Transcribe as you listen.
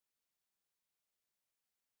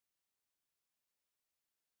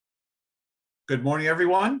Good morning,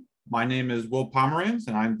 everyone. My name is Will Pomerantz,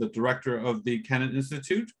 and I'm the director of the Kennan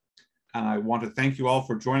Institute. And I want to thank you all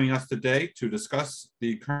for joining us today to discuss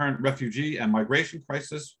the current refugee and migration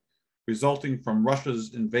crisis resulting from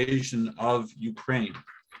Russia's invasion of Ukraine.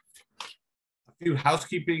 A few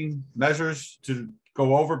housekeeping measures to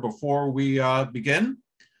go over before we begin.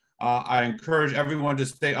 I encourage everyone to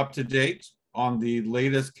stay up to date on the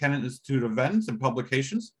latest Kennan Institute events and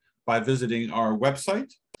publications by visiting our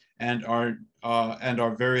website and our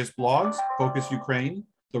various blogs, Focus Ukraine,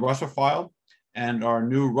 the Russia File, and our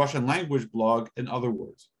new Russian language blog, In Other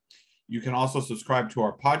Words. You can also subscribe to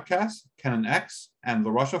our podcast, Kennan X and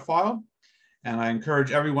the Russia File. And I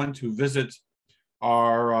encourage everyone to visit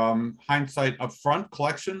our Hindsight Upfront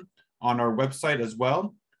collection on our website as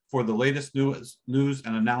well for the latest news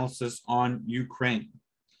and analysis on Ukraine.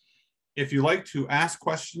 If you'd like to ask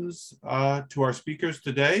questions to our speakers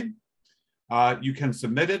today, you can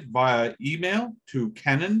submit it via email to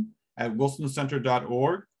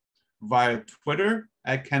kennan@wilsoncenter.org, via Twitter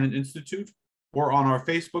 @Kennan Institute, or on our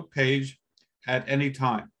Facebook page at any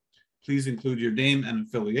time. Please include your name and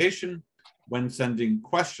affiliation when sending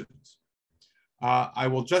questions. I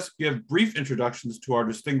will just give brief introductions to our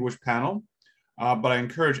distinguished panel, but I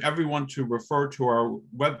encourage everyone to refer to our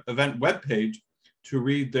event webpage to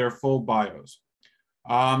read their full bios.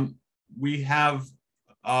 We have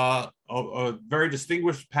a very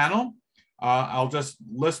distinguished panel. I'll just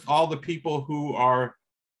list all the people who are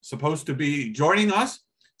supposed to be joining us.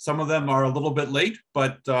 Some of them are a little bit late,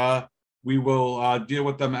 but we will deal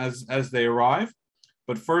with them as they arrive.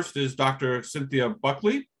 But first is Dr. Cynthia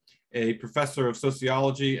Buckley, a professor of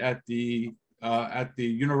sociology at the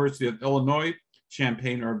University of Illinois,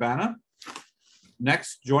 Champaign-Urbana.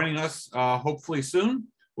 Next, joining us hopefully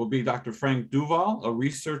soon will be Dr. Frank Duval, a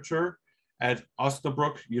researcher at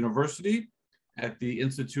Osnabrück University at the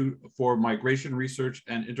Institute for Migration Research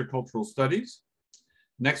and Intercultural Studies.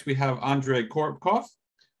 Next, we have Andrei Korobkov,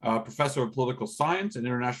 professor of political science and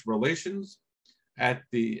international relations at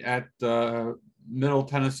Middle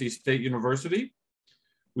Tennessee State University.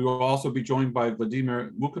 We will also be joined by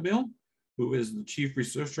Vladimir Mukamil, who is the chief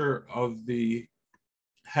researcher of the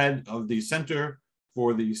head of the Center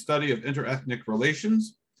for the Study of Interethnic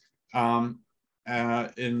Relations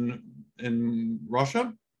in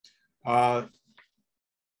Russia.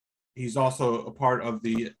 He's also a part of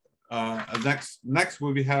the next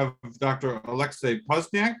we have Dr. Alexei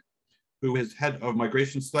Pozniak, who is head of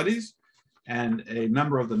migration studies and a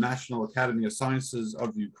member of the National Academy of Sciences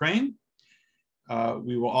of Ukraine.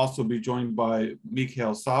 We will also be joined by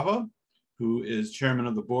Mikhail Sava, who is chairman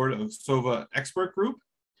of the board of SOVA Expert Group,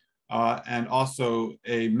 and also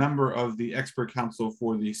a member of the Expert Council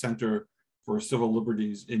for the Center for Civil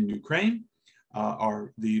Liberties in Ukraine,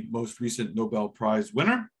 the most recent Nobel Prize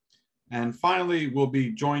winner. And finally, we'll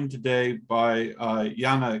be joined today by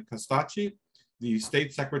Yana Kostachi, the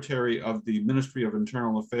State Secretary of the Ministry of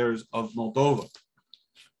Internal Affairs of Moldova.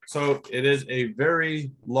 So it is a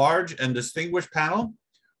very large and distinguished panel.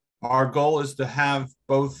 Our goal is to have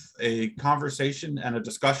both a conversation and a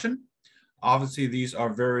discussion. Obviously, these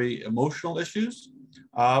are very emotional issues,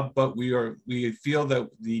 but we feel that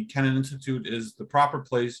the Kennan Institute is the proper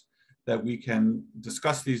place that we can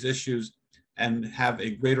discuss these issues and have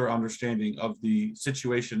a greater understanding of the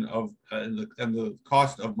situation of and the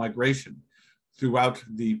cost of migration throughout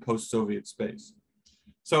the post-Soviet space.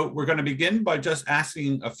 So we're going to begin by just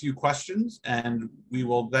asking a few questions, and we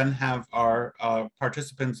will then have our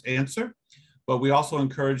participants answer. But we also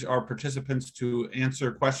encourage our participants to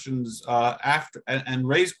answer questions after and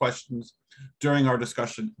raise questions during our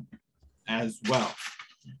discussion as well.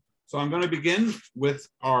 So I'm going to begin with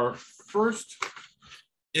our first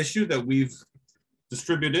issue that we've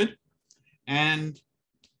distributed, and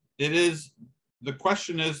the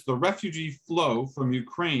question is the refugee flow from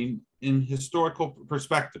Ukraine in historical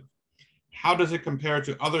perspective. How does it compare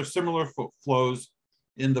to other similar flows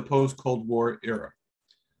in the post-Cold War era?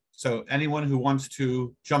 So anyone who wants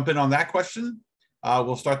to jump in on that question,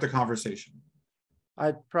 we'll start the conversation.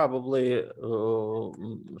 I'd probably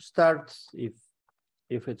start if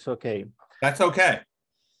it's okay. That's okay.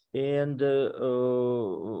 And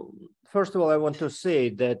first of all, I want to say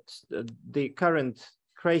that the current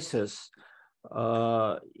crisis,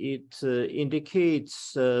 it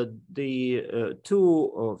indicates the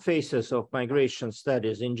two phases of migration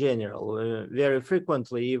studies in general. Very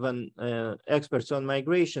frequently, even experts on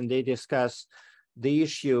migration, they discuss the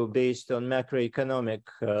issue based on macroeconomic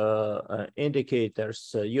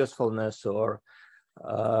indicators, usefulness, or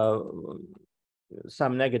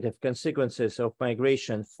some negative consequences of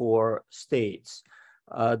migration for states.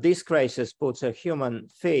 This crisis puts a human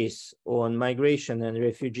face on migration and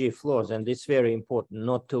refugee flows, and it's very important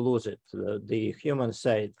not to lose it. The human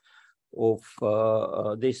side of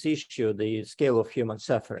this issue, the scale of human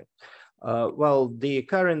suffering. Well, the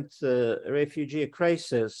current refugee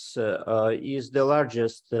crisis is the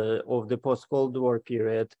largest of the post-Cold War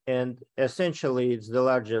period, and essentially it's the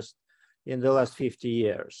largest in the last 50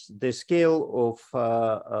 years. The scale of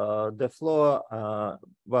the flow,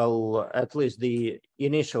 well, at least the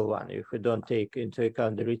initial one, if we don't take into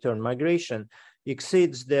account the return migration,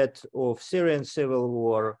 exceeds that of Syrian civil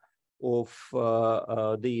war, of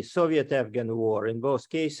the Soviet-Afghan war. In both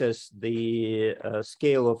cases, the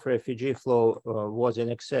scale of refugee flow was in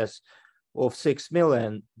excess of 6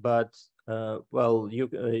 million, but well,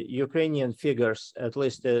 Ukrainian figures, at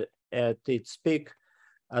least at its peak,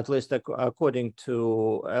 at least according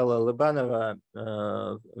to Ella Libanova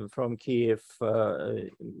from Kiev,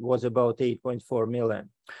 was about 8.4 million.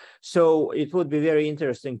 So it would be very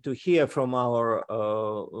interesting to hear from our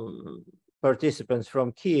participants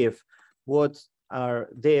from Kiev what are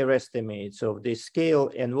their estimates of this scale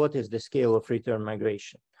and what is the scale of return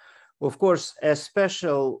migration. Of course, a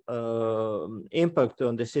special impact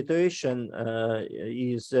on the situation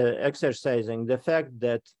is exercising the fact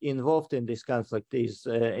that involved in this conflict is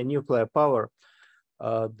a nuclear power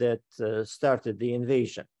that started the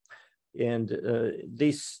invasion. And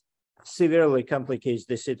this severely complicates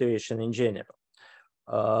the situation in general.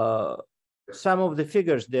 Some of the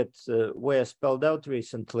figures that were spelled out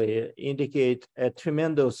recently indicate a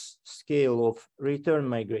tremendous scale of return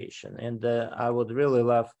migration. And I would really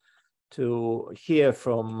love to hear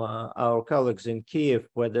from our colleagues in Kiev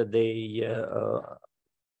whether they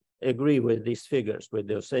agree with these figures, with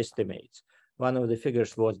those estimates. One of the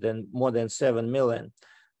figures was then more than 7 million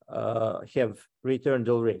have returned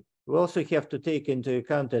already. We also have to take into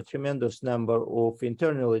account a tremendous number of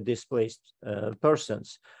internally displaced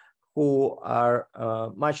persons who are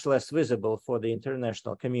much less visible for the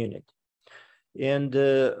international community. And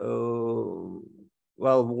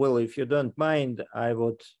well, Will, if you don't mind, I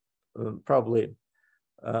would probably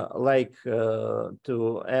like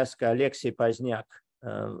to ask Alexei Pozniak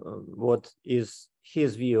what is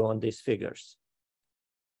his view on these figures.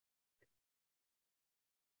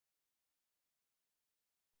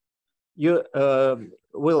 You,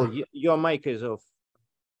 Will, your mic is off.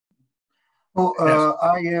 Oh,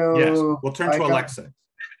 yes. Yes, we'll turn to Alexei.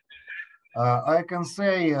 I can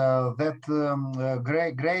say that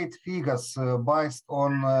great figures based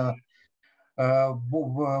on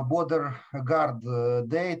border guard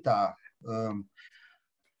data,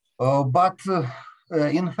 but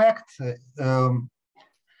in fact, the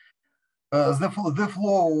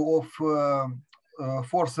flow of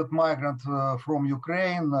forced migrants from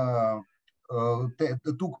Ukraine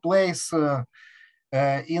took place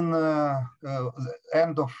in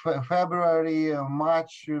end of February,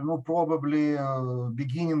 March, probably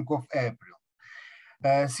beginning of April.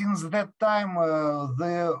 Since that time,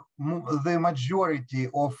 the majority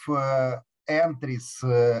of entries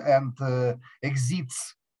and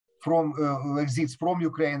exits from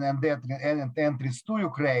Ukraine and entries to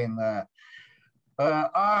Ukraine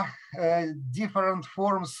are different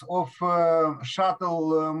forms of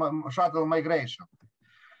shuttle migration.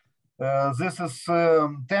 This is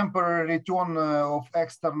temporary return of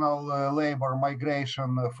external labor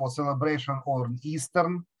migration for celebration on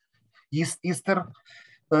Easter,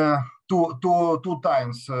 two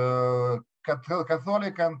times,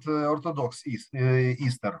 Catholic and Orthodox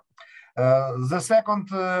Easter. The second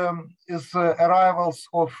is arrivals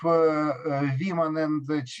of women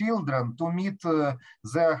and children to meet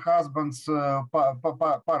their husbands'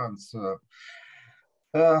 parents.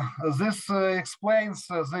 This explains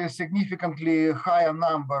the significantly higher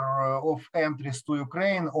number of entries to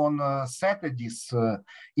Ukraine on Saturdays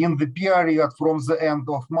in the period from the end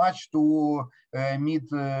of March to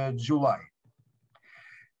mid-July.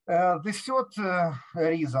 The third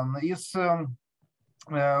reason is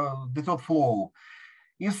the third flow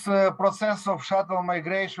is a process of shuttle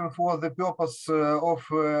migration for the purpose of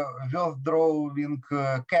withdrawing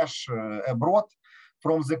cash abroad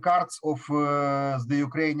from the cards of the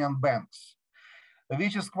Ukrainian banks,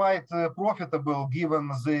 which is quite profitable given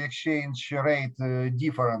the exchange rate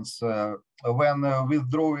difference when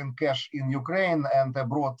withdrawing cash in Ukraine and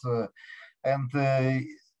abroad, and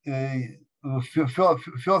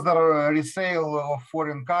further resale of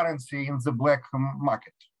foreign currency in the black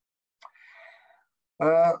market.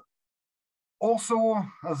 Also,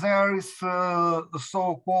 there is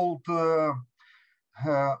so-called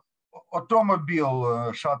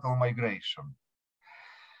automobile shuttle migration.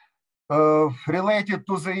 related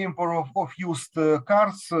to the import of used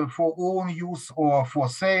cars for own use or for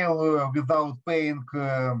sale without paying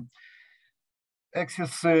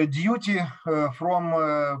excess duty from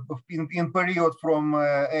in period from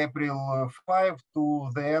April 5 to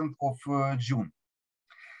the end of June.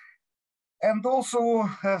 And also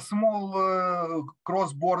small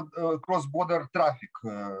cross-border traffic,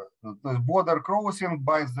 border crossing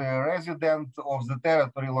by the resident of the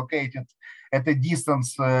territory located at a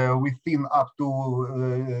distance within up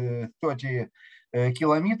to 30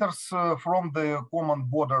 kilometers from the common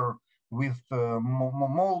border with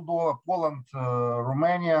Moldova, Poland,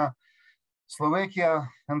 Romania, Slovakia,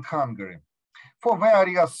 and Hungary, for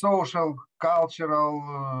various social,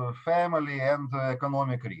 cultural, family, and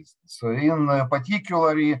economic reasons. In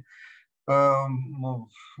particularly for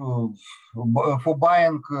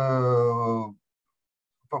buying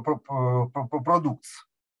products.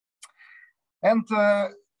 And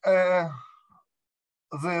the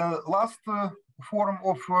last form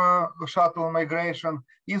of shuttle migration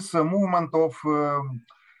is a movement of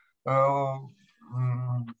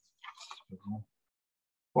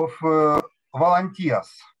volunteers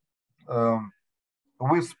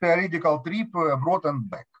with periodical trip abroad and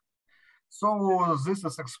back. So this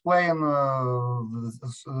is explain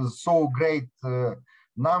so great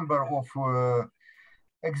number of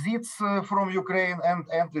exits from Ukraine and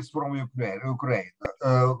entries from Ukraine.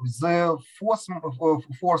 The forced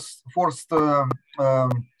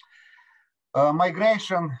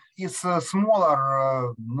migration is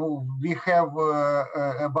smaller. We have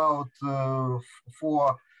about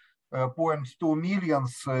 4.2 million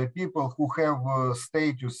people who have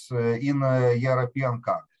status in European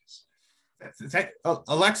countries.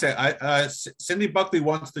 Alexei, Cindy Buckley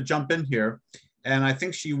wants to jump in here, and I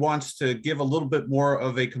think she wants to give a little bit more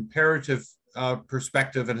of a comparative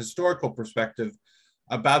perspective and historical perspective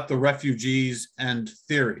about the refugees and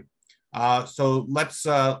theory. So let's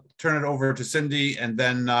turn it over to Cindy, and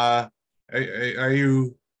then are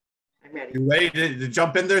you ready to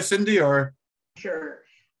jump in there, Cindy, or? Sure.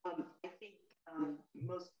 I think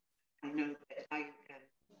I know that I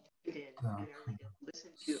did listen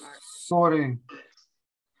to our. Sorry.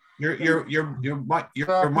 Your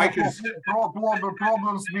mic is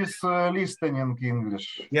problems with listening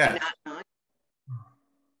English. Yeah.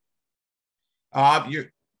 You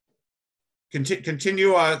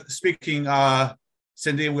continue speaking,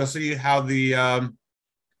 Cindy, and we'll see how the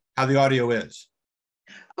audio is.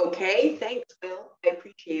 Okay, thanks, Will. I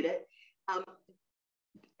appreciate it.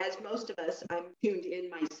 As most of us, I'm tuned in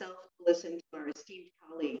myself to listen to our esteemed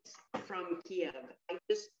colleagues from Kiev. I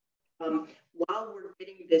just, while we're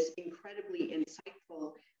getting this incredibly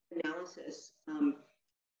insightful analysis,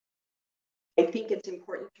 I think it's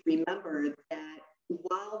important to remember that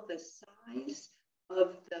while the size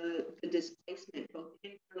of the displacement, both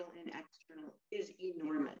internal and external, is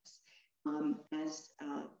enormous, as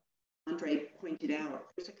Andre pointed out,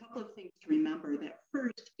 there's a couple of things to remember. That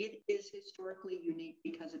first, it is historically unique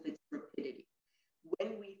because of its rapidity.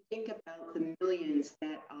 When we think about the millions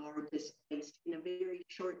that are displaced in a very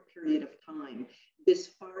short period of time, this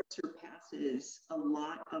far surpasses a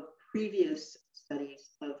lot of previous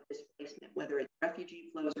studies of displacement, whether it's refugee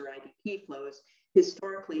flows or IDP flows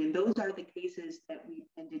historically. And those are the cases that we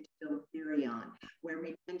tended to build theory on, where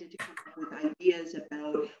we tended to come up with ideas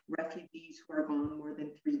about refugees who are gone more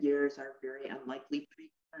than 3 years are very unlikely to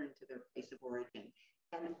return to their place of origin,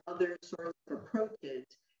 and other sorts of approaches.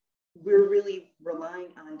 We're really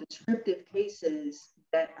relying on descriptive cases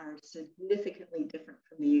that are significantly different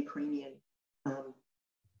from the Ukrainian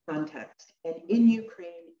context. And in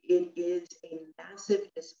Ukraine, it is a massive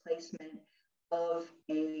displacement of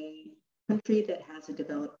a country that has a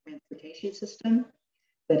developed transportation system,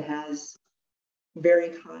 that has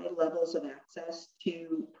very high levels of access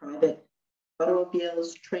to private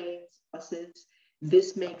automobiles, trains, buses.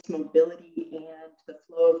 This makes mobility and the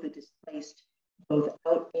flow of the displaced, both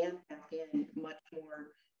out and back in, much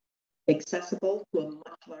more accessible to a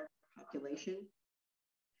much larger population.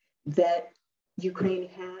 That Ukraine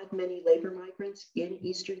had many labor migrants in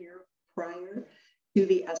Eastern Europe prior to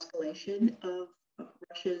the escalation of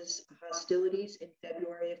Russia's hostilities in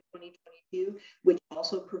February of 2022, which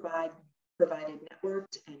also provided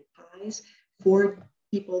networks and ties for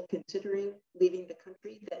people considering leaving the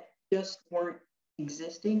country that just weren't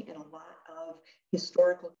existing in a lot of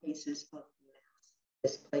historical cases of mass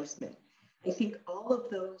displacement. I think all of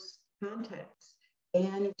those contexts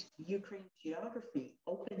and Ukraine's geography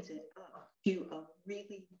opens it up to a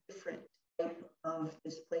really different type of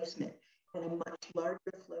displacement and a much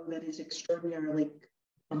larger flow that is extraordinarily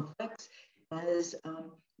complex, as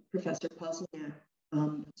Professor Pozniak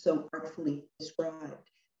so aptly described.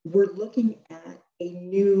 We're looking at a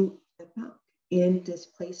new epoch in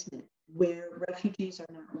displacement, where refugees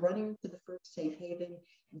are not running to the first safe haven.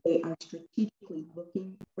 They are strategically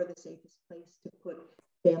looking for the safest place to put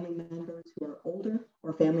family members who are older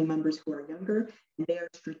or family members who are younger. And they are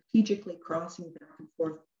strategically crossing back and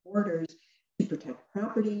forth borders to protect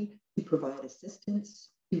property, to provide assistance,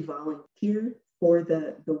 to volunteer for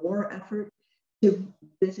the war effort, to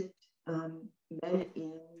visit men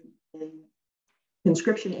in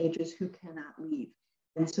conscription ages who cannot leave.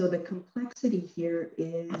 And so the complexity here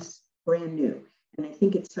is brand new. And I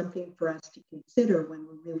think it's something for us to consider when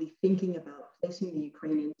we're really thinking about placing the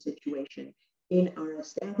Ukrainian situation in our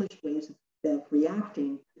established ways of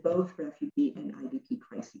reacting to both refugee and IDP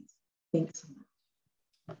crises. Thanks so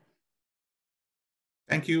much.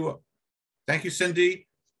 Thank you. Thank you, Cindy.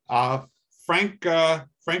 Frank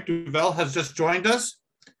Duvel has just joined us.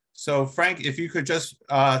 So Frank, if you could just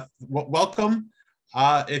welcome,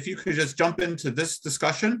 if you could just jump into this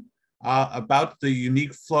discussion about the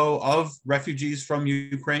unique flow of refugees from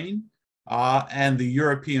Ukraine and the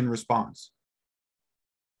European response.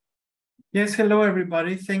 Yes, hello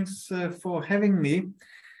everybody. Thanks for having me.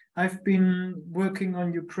 I've been working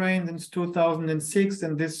on Ukraine since 2006,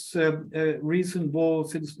 and this recent war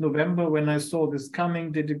since November, when I saw this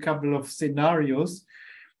coming, did a couple of scenarios.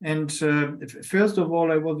 And first of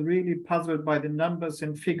all, I was really puzzled by the numbers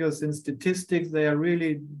and figures and statistics. They are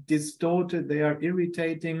really distorted. They are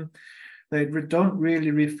irritating. They don't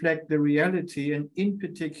really reflect the reality. And in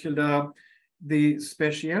particular, the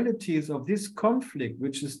specialities of this conflict,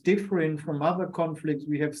 which is different from other conflicts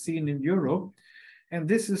we have seen in Europe. And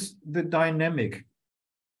this is the dynamic.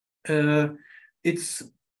 It's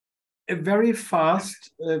a very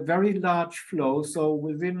fast, very large flow. So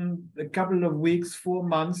within a couple of weeks, 4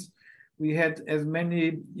 months, we had as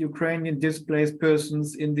many Ukrainian displaced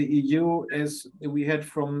persons in the EU as we had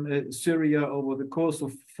from Syria over the course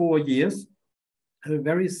of 4 years.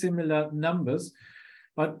 Very similar numbers.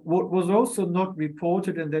 But what was also not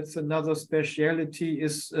reported, and that's another speciality,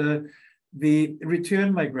 is the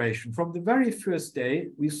return migration. From the very first day,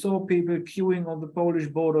 we saw people queuing on the Polish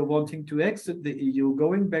border wanting to exit the EU,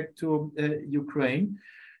 going back to Ukraine.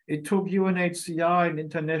 It took UNHCR and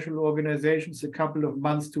international organizations a couple of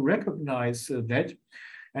months to recognize that.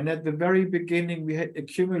 And at the very beginning, we had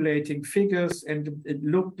accumulating figures, and it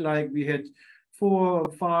looked like we had 4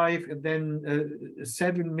 or 5 and then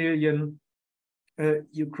 7 million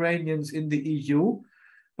Ukrainians in the EU.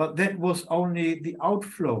 But that was only the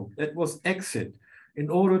outflow, that was exit. In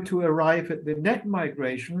order to arrive at the net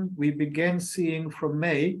migration, we began seeing from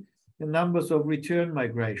May the numbers of return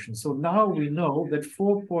migration. So now we know that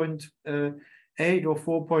 4.8 or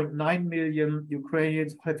 4.9 million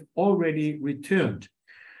Ukrainians have already returned.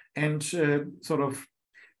 And sort of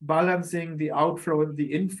balancing the outflow and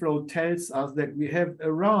the inflow tells us that we have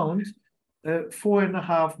around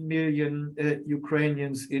 4.5 million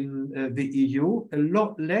Ukrainians in the EU, a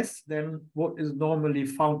lot less than what is normally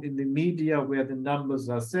found in the media, where the numbers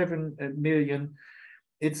are 7 million.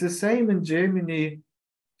 It's the same in Germany.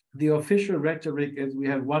 The official rhetoric is we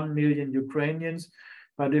have 1 million Ukrainians,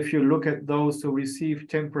 but if you look at those who receive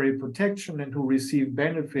temporary protection and who receive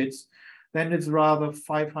benefits, then it's rather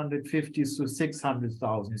 550 to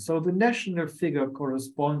 600,000. So the national figure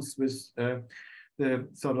corresponds with the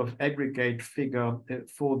sort of aggregate figure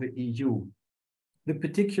for the EU. The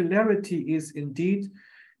particularity is indeed,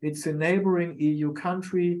 it's a neighboring EU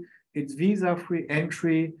country, it's visa-free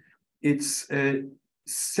entry, it's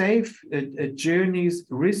safe journeys,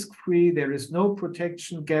 risk-free, there is no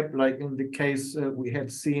protection gap like in the case we have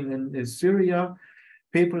seen in Syria.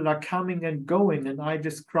 People are coming and going, and I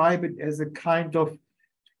describe it as a kind of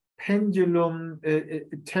pendulum,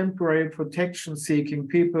 temporary protection seeking.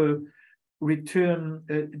 People return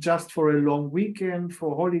just for a long weekend,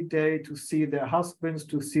 for holiday, to see their husbands,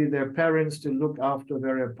 to see their parents, to look after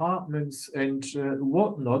their apartments and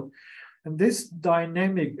whatnot. And this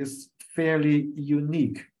dynamic is fairly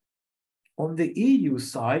unique. On the EU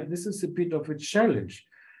side, this is a bit of a challenge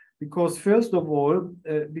because first of all,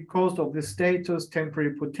 because of the status,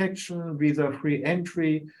 temporary protection, visa-free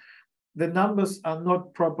entry, the numbers are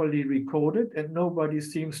not properly recorded and nobody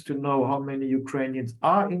seems to know how many Ukrainians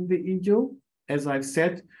are in the EU. As I've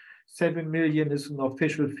said, 7 million is an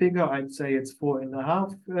official figure. I'd say it's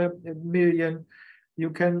 4.5 million. You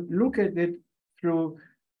can look at it through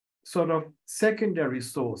sort of secondary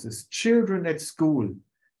sources. Children at school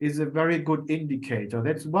is a very good indicator.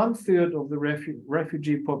 That's 1/3 of the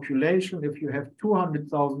refugee population. If you have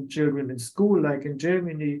 200,000 children in school, like in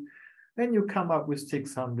Germany, then you come up with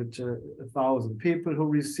 600,000 people who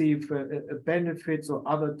receive benefits or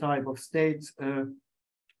other type of state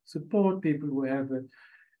support. People who have a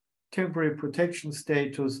temporary protection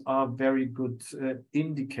status are very good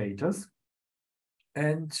indicators.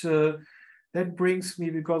 And that brings me,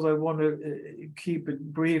 because I want to keep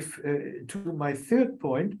it brief, to my third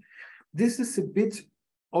point. This is a bit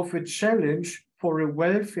of a challenge for a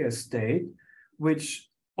welfare state, which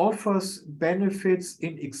offers benefits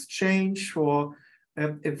in exchange for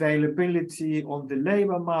availability on the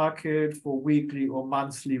labor market, for weekly or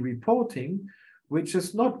monthly reporting, which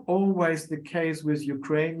is not always the case with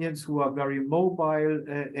Ukrainians who are very mobile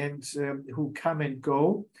and who come and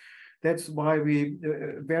go. That's why we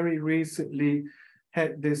very recently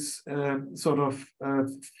had this sort of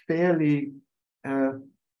fairly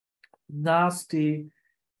nasty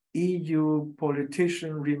EU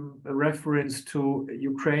politician reference to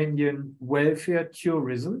Ukrainian welfare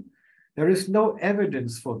tourism. There is no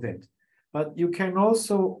evidence for that, but you can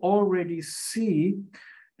also already see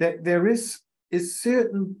that there is a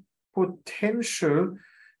certain potential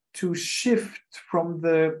to shift from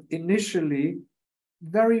the initially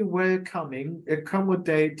very welcoming,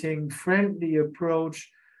 accommodating, friendly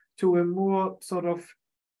approach to a more sort of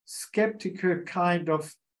skeptical kind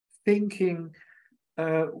of thinking,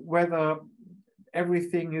 whether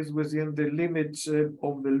everything is within the limits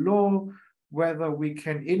of the law, whether we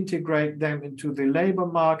can integrate them into the labor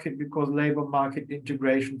market, because labor market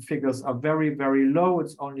integration figures are very, very low.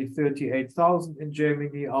 It's only 38,000 in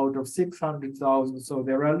Germany out of 600,000. So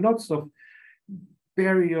there are lots of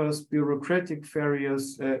barriers, bureaucratic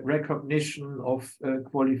barriers. Recognition of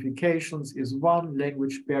qualifications is one,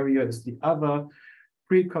 language barrier is the other.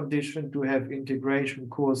 Precondition to have integration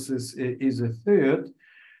courses is a third.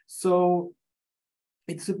 So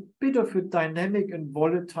it's a bit of a dynamic and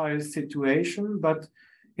volatile situation, but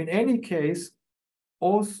in any case,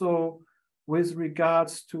 also with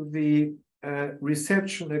regards to the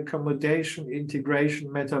reception, accommodation,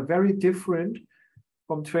 integration matter, very different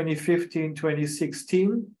from 2015,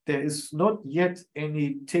 2016. There is not yet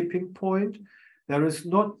any tipping point. There is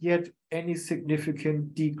not yet any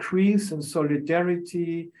significant decrease in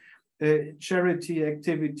solidarity, charity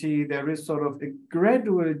activity. There is sort of a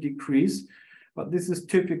gradual decrease, but this is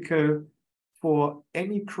typical for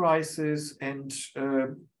any crisis and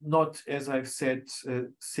not, as I've said,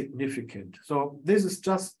 significant. So this is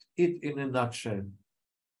just it in a nutshell.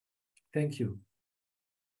 Thank you.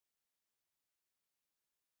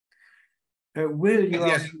 Will, you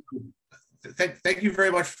yes. Thank you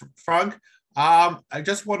very much, Frank. I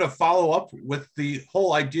just want to follow up with the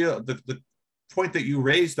whole idea, the point that you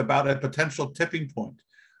raised about a potential tipping point.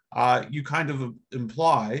 You kind of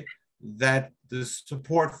imply that the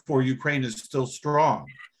support for Ukraine is still strong,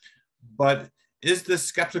 but is this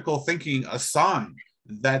skeptical thinking a sign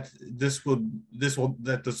that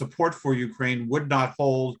that the support for Ukraine would not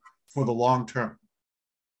hold for the long term?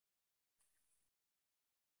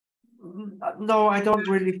 No, I don't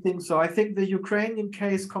really think so. I think the Ukrainian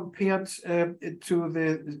case compared to the,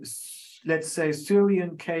 let's say,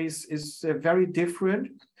 Syrian case is very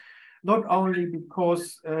different, not only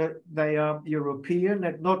because they are European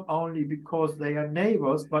and not only because they are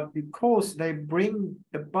neighbors, but because they bring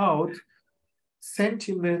about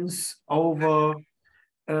sentiments over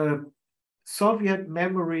Soviet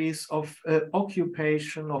memories of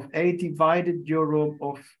occupation, of a divided Europe,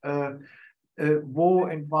 of war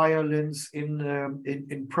and violence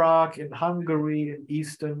in Prague, in Hungary, in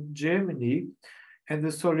Eastern Germany. And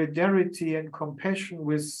the solidarity and compassion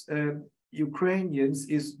with Ukrainians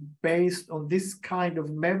is based on this kind of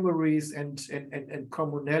memories and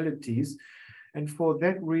commonalities. And for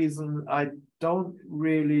that reason, I don't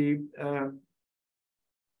really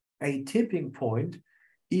a tipping point,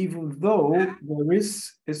 even though there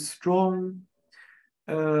is a strong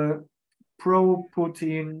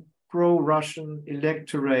pro-Putin, pro-Russian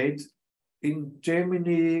electorate in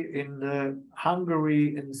Germany, in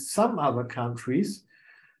Hungary, and some other countries,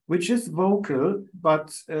 which is vocal,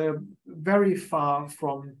 but very far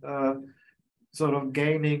from sort of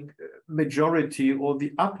gaining majority or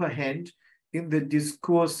the upper hand in the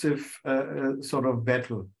discursive sort of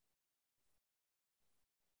battle.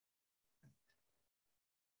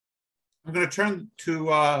 I'm going to turn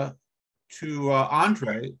to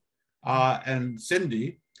Andre and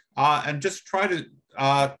Cindy and just try to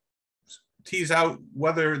tease out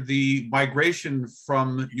whether the migration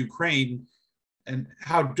from Ukraine and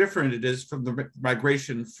how different it is from the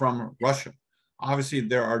migration from Russia. Obviously,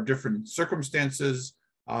 there are different circumstances.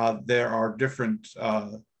 There are different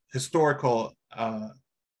historical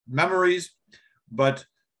memories, but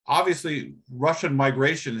obviously Russian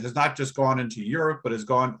migration has not just gone into Europe, but has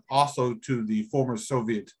gone also to the former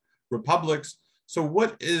Soviet republics. So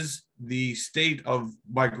what is the state of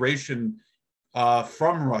migration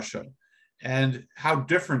from Russia, and how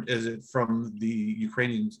different is it from the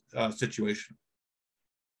Ukrainian situation?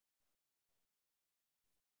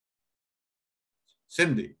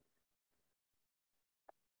 Cindy,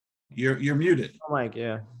 you're muted. Oh, Mike,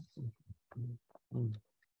 yeah.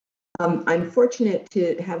 I'm fortunate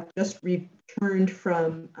to have just returned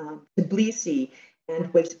from Tbilisi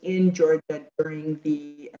and was in Georgia during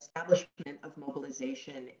the establishment of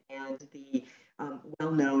mobilization and the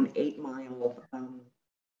well-known 8-mile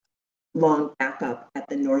long backup at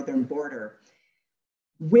the northern border.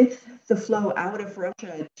 With the flow out of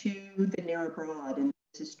Russia to the near abroad, and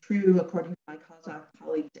this is true according to my Kazakh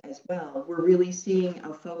colleagues as well, we're really seeing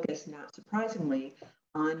a focus, not surprisingly,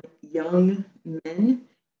 on young men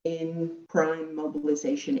in prime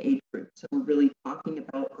mobilization age groups. So we're really talking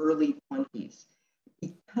about early 20s.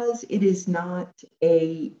 Because it is not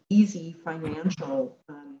an easy financial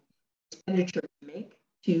expenditure to make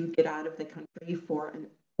to get out of the country for an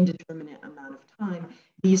indeterminate amount of time,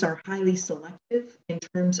 these are highly selective in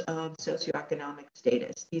terms of socioeconomic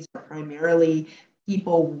status. These are primarily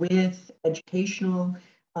people with educational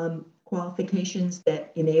qualifications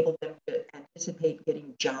that enable them to anticipate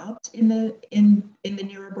getting jobs in the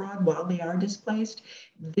near abroad while they are displaced.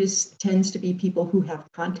 This tends to be people who have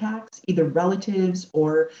contacts, either relatives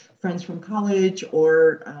or friends from college,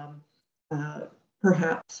 or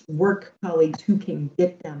perhaps work colleagues who can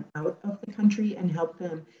get them out of the country and help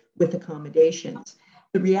them with accommodations.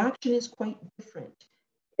 The reaction is quite different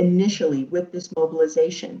initially with this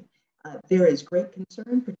mobilization. There is great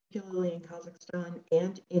concern, particularly in Kazakhstan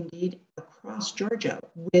and indeed across Georgia,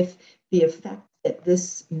 with the effect that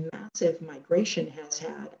this massive migration has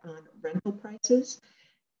had on rental prices.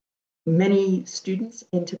 Many students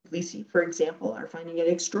in Tbilisi, for example, are finding it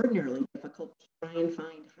extraordinarily difficult to try and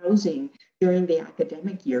find housing during the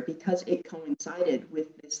academic year because it coincided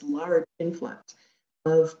with this large influx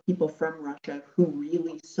of people from Russia who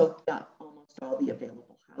really soaked up almost all the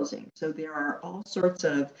available housing. So there are all sorts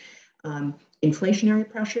of inflationary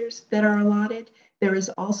pressures that are allotted. There is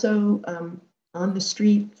also on the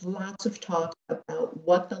street lots of talk about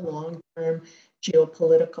what the long-term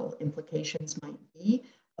geopolitical implications might be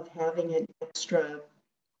of having an extra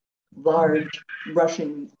large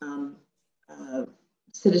Russian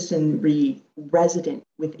citizenry resident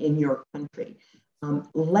within your country.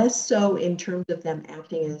 Less so in terms of them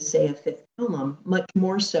acting as, say, a fifth column, much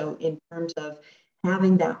more so in terms of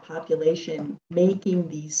having that population making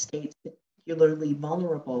these states particularly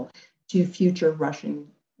vulnerable to future Russian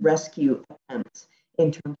rescue attempts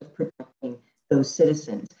in terms of protecting those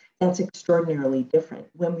citizens. That's extraordinarily different.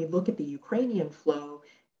 When we look at the Ukrainian flow,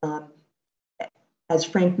 as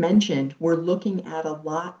Frank mentioned, we're looking at a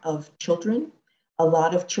lot of children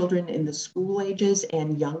in the school ages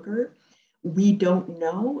and younger. We don't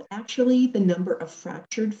know actually the number of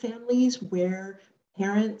fractured families where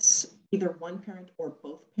parents, either one parent or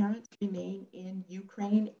both parents, remain in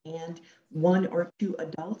Ukraine and one or two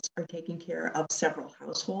adults are taking care of several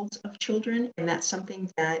households of children. And that's something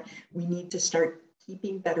that we need to start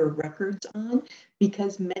keeping better records on,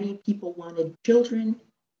 because many people wanted children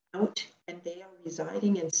out and they are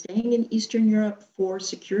residing and staying in Eastern Europe for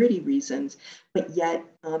security reasons. But yet,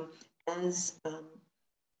 as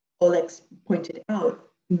Oleg pointed out,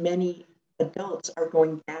 many adults are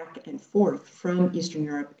going back and forth from Eastern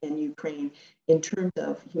Europe and Ukraine in terms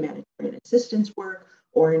of humanitarian assistance work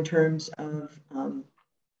or in terms of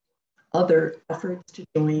other efforts to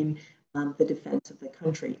join the defense of the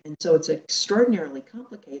country. And so it's extraordinarily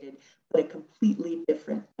complicated, but a completely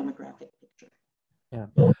different demographic picture. Yeah.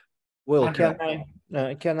 Well,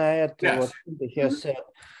 can I add to what Cindy has said?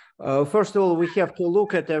 First of all, we have to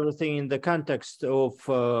look at everything in the context of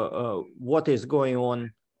what is going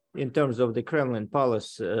on in terms of the Kremlin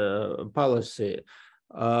policy.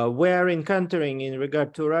 We are encountering, in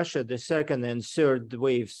regard to Russia, the second and third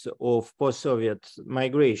waves of post-Soviet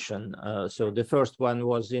migration. So the first one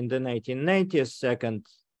was in the 1990s, second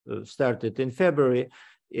started in February,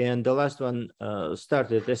 and the last one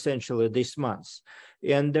started essentially this month.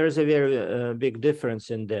 And there's a very big difference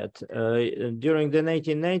in that. During the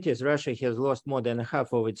 1990s, Russia has lost more than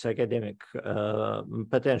half of its academic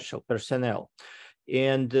potential personnel.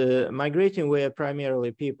 And migrating were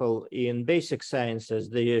primarily people in basic sciences.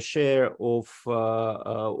 The share of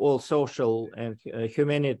all social and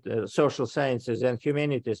social sciences and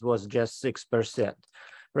humanities was just 6%.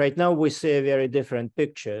 Right now, we see a very different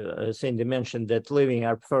picture. Cindy mentioned that living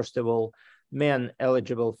are, first of all, men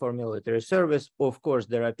eligible for military service. Of course,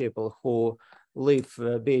 there are people who live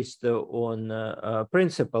based on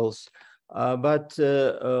principles, but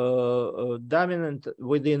dominant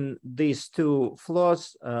within these two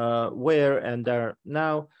flows were and are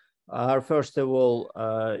now are, first of all,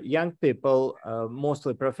 young people,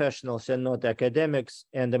 mostly professionals and not academics.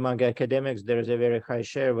 And among academics, there is a very high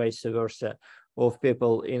share, vice versa, of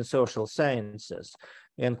people in social sciences.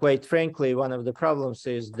 And quite frankly, one of the problems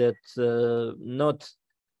is that not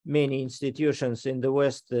many institutions in the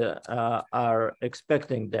West are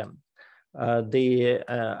expecting them. The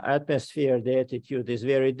atmosphere, the attitude is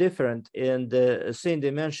very different. And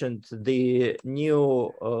Cindy mentioned the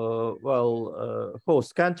new,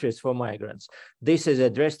 host countries for migrants. This is a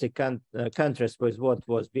drastic contrast with what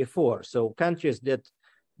was before. So countries that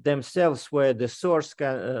themselves were the source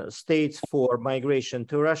states for migration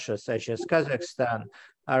to Russia, such as Kazakhstan,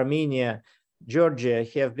 Armenia, Georgia,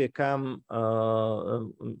 have become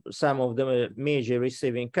some of the major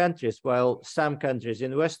receiving countries, while some countries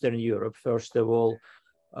in Western Europe, first of all,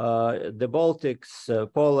 the Baltics,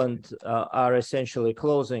 Poland, are essentially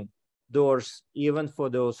closing doors even for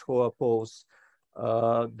those who oppose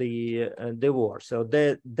the war. So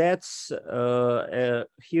that's a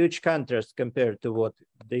huge contrast compared to what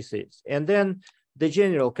this is. And then the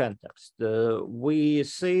general context. We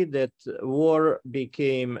see that war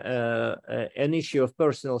became an issue of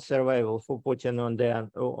personal survival for Putin on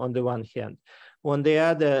the one hand. On the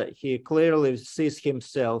other, he clearly sees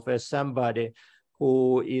himself as somebody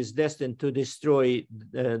who is destined to destroy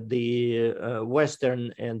the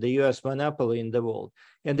Western and the US monopoly in the world.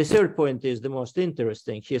 And the third point is the most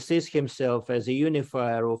interesting. He sees himself as a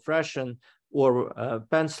unifier of Russian or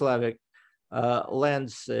Pan-Slavic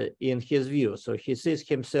lands in his view. So he sees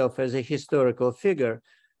himself as a historical figure.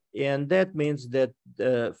 And that means that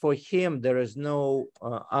for him, there is no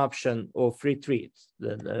option of retreat.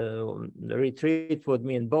 The retreat would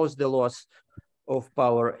mean both the loss of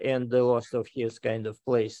power and the loss of his kind of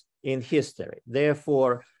place in history.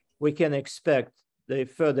 Therefore, we can expect the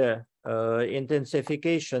further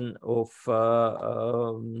intensification of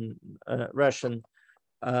Russian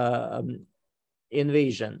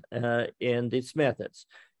invasion and its methods.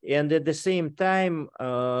 And at the same time,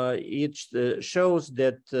 it shows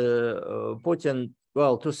that Putin,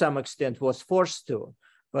 well, to some extent was forced to,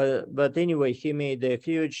 but anyway, he made a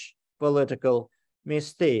huge political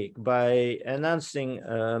mistake by announcing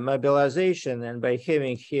mobilization and by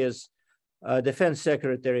having his defense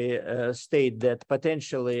secretary state that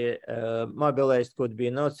potentially mobilized could be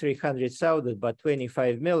not 300,000, but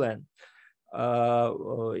 25 million.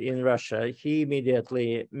 In Russia. He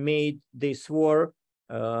immediately made this war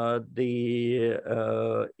the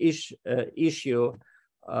issue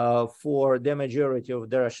for the majority of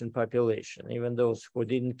the Russian population. Even those who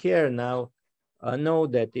didn't care now know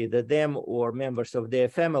that either them or members of their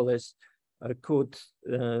families could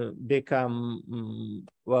become,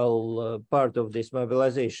 part of this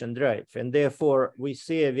mobilization drive. And therefore, we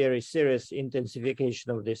see a very serious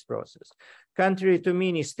intensification of this process. Contrary to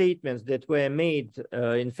many statements that were made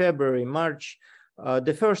in February, March,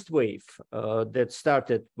 the first wave that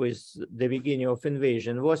started with the beginning of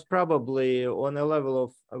invasion was probably on a level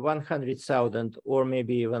of 100,000 or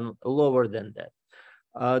maybe even lower than that.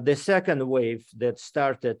 The second wave that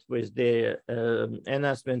started with the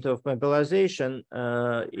announcement of mobilization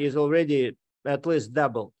is already at least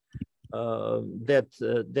double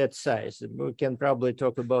that size. We can probably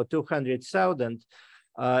talk about 200,000.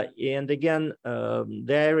 And again,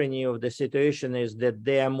 the irony of the situation is that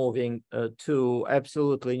they are moving to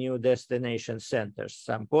absolutely new destination centers,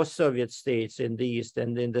 some post-Soviet states in the East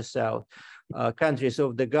and in the South, countries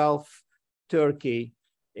of the Gulf, Turkey,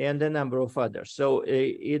 and a number of others. So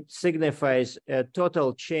it signifies a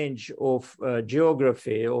total change of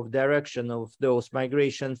geography, of direction of those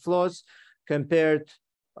migration flows compared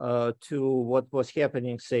to what was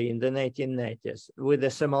happening, say, in the 1990s, with a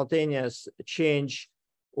simultaneous change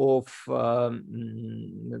of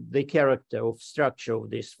the character of structure of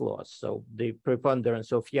these flows. So the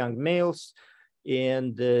preponderance of young males,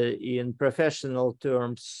 and in professional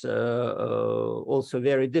terms, also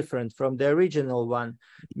very different from the original one,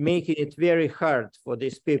 making it very hard for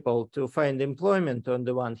these people to find employment on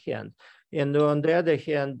the one hand. And on the other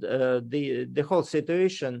hand, the whole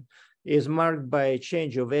situation is marked by a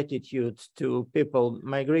change of attitude to people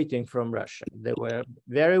migrating from Russia. They were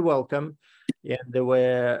very welcome, and they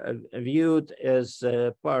were viewed as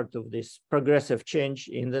part of this progressive change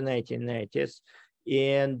in the 1990s.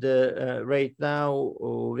 And right now,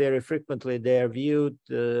 very frequently, they are viewed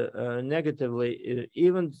negatively,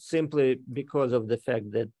 even simply because of the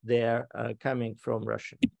fact that they are coming from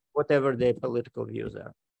Russia. whatever their political views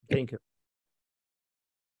are. Thank you.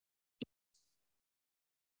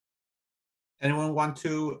 Anyone want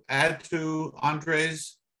to add to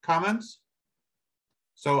Andrei's comments?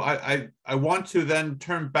 So I want to then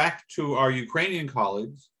turn back to our Ukrainian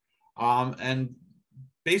colleagues and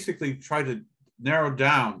basically try to narrow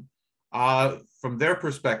down from their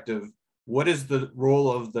perspective, what is the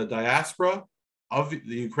role of the diaspora, of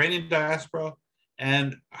the Ukrainian diaspora,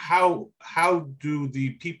 and how do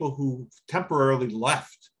the people who temporarily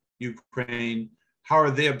left Ukraine, how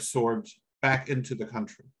are they absorbed back into the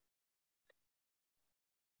country?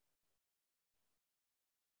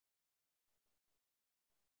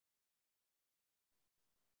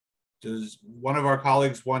 Does one of our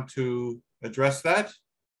colleagues want to address that?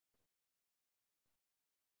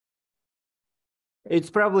 It's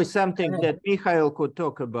probably something that Mikhail could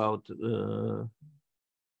talk about.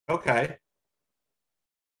 Okay.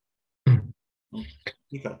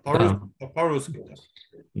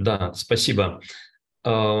 Да, спасибо.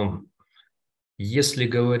 Если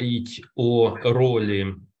говорить о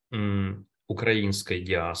роли украинской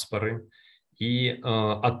диаспоры и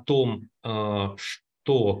о том,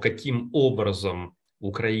 каким образом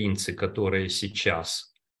украинцы, которые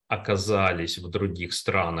сейчас оказались в других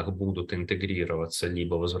странах, будут интегрироваться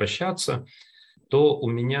либо возвращаться, то у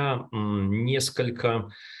меня несколько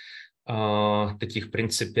таких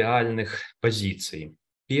принципиальных позиций.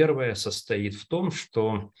 Первая состоит в том,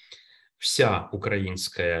 что вся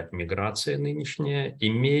украинская миграция нынешняя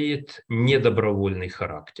имеет недобровольный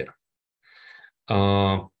характер.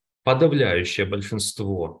 Подавляющее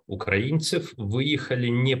большинство украинцев выехали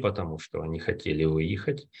не потому, что они хотели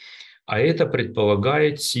выехать, а это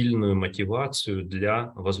предполагает сильную мотивацию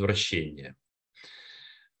для возвращения.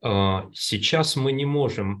 Сейчас мы не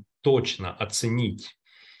можем точно оценить,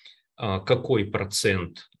 какой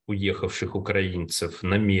процент уехавших украинцев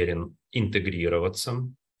намерен интегрироваться,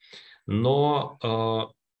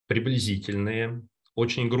 но приблизительные,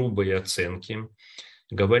 очень грубые оценки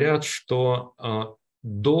говорят, что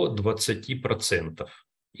до 20%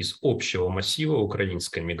 из общего массива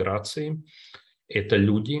украинской миграции это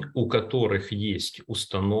люди, у которых есть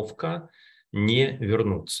установка не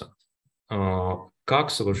вернуться. Как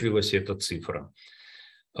сложилась эта цифра?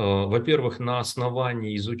 Во-первых, на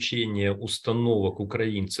основании изучения установок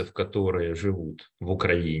украинцев, которые живут в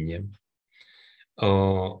Украине,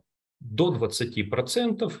 до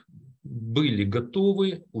 20% были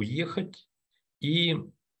готовы уехать и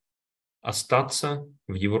остаться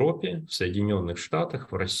в Европе, в Соединенных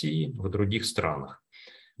Штатах, в России, в других странах.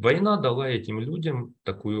 Война дала этим людям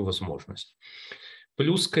такую возможность.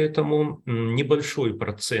 Плюс к этому небольшой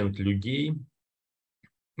процент людей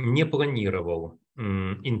не планировал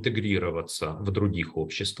интегрироваться в других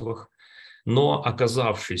обществах, но,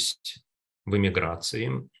 оказавшись в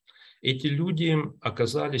эмиграции, эти люди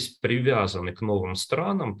оказались привязаны к новым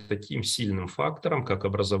странам таким сильным фактором, как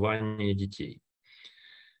образование детей.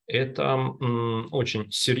 Это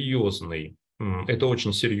очень серьезная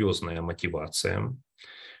мотивация.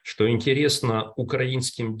 Что интересно,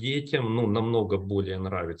 украинским детям намного более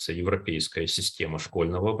нравится европейская система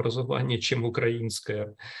школьного образования, чем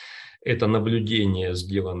украинская. Это наблюдение,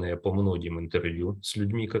 сделанное по многим интервью с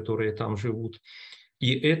людьми, которые там живут.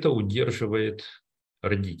 И это удерживает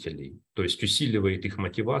родителей, то есть усиливает их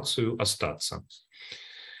мотивацию остаться.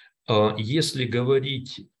 Если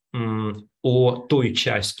говорить о той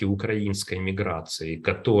части украинской миграции,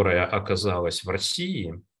 которая оказалась в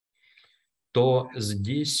России, то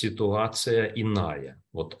здесь ситуация иная.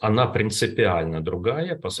 Вот она принципиально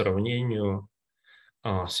другая по сравнению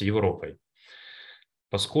с Европой.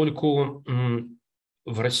 Поскольку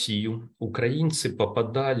в Россию украинцы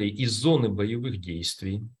попадали из зоны боевых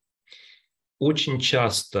действий, очень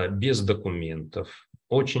часто без документов,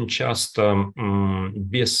 очень часто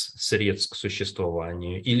без средств к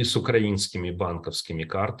существованию или с украинскими банковскими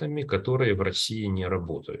картами, которые в России не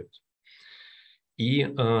работают.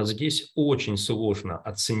 И здесь очень сложно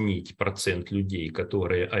оценить процент людей,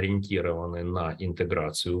 которые ориентированы на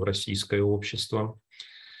интеграцию в российское общество.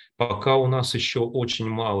 Пока у нас еще очень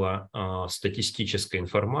мало статистической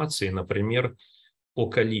информации, например, о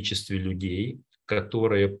количестве людей,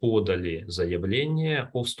 которые подали заявление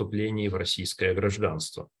о вступлении в российское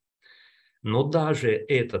гражданство. Но даже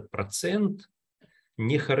этот процент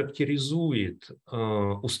не характеризует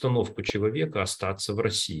установку человека остаться в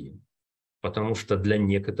России. Потому что для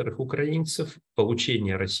некоторых украинцев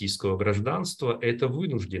получение российского гражданства – это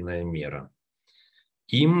вынужденная мера.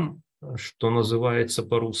 Им, что называется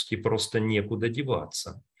по-русски, просто некуда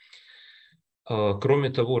деваться.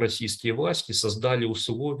 Кроме того, российские власти создали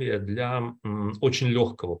условия для очень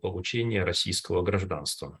легкого получения российского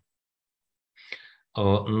гражданства.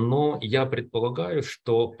 Но я предполагаю,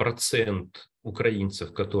 что процент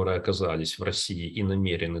украинцев, которые оказались в России и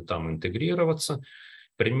намерены там интегрироваться,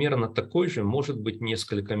 примерно такой же, может быть,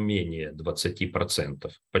 несколько менее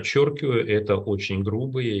 20%. Подчеркиваю, это очень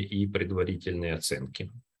грубые и предварительные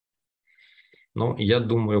оценки. Но я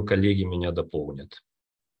думаю, коллеги меня дополнят.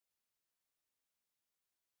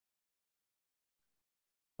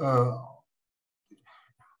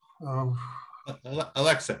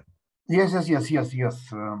 Alexa. Yes.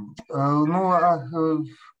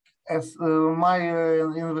 As my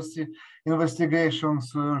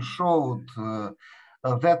investigations showed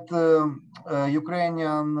that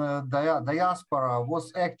Ukrainian diaspora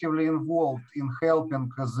was actively involved in helping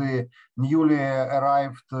the newly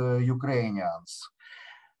arrived Ukrainians.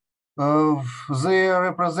 The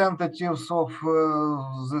representatives of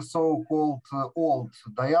the so-called old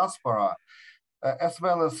diaspora, as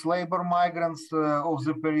well as labor migrants of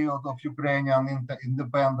the period of Ukrainian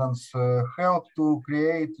independence, helped to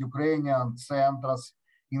create Ukrainian centers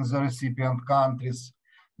in the recipient countries.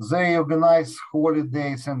 They organize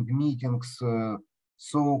holidays and meetings,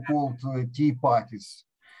 so-called tea parties.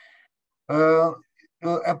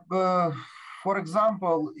 For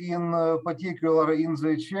example, in particular in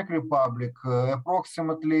the Czech Republic,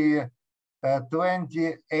 approximately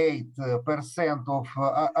 28% of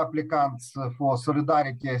applicants for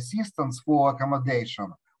solidarity assistance for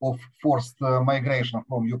accommodation of forced migration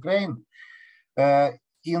from Ukraine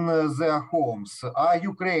in their homes are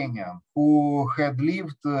Ukrainian who had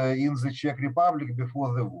lived in the Czech Republic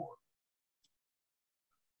before the war.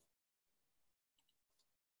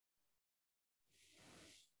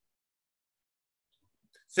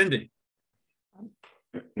 Cindy.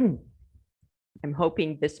 I'm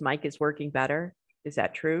hoping this mic is working better. Is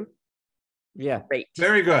that true? Yeah. Great.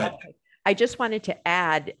 Very good. Okay. I just wanted to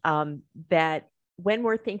add that when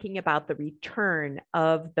we're thinking about the return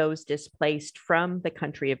of those displaced from the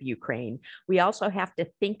country of Ukraine, we also have to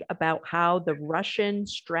think about how the Russian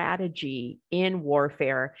strategy in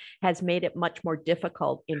warfare has made it much more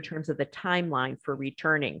difficult in terms of the timeline for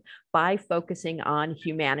returning by focusing on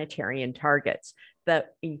humanitarian targets. The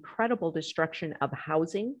incredible destruction of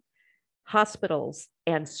housing, hospitals,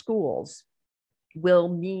 and schools will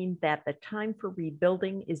mean that the time for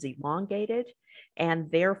rebuilding is elongated,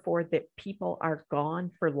 and therefore that people are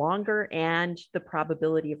gone for longer and the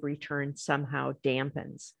probability of return somehow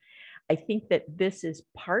dampens. I think that this is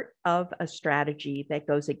part of a strategy that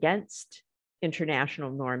goes against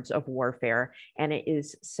international norms of warfare, and it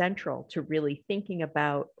is central to really thinking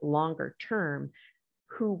about longer term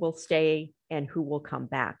who will stay and who will come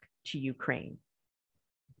back to Ukraine.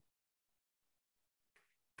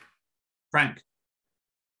 Frank.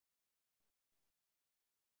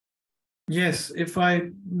 Yes, if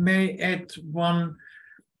I may add one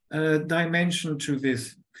dimension to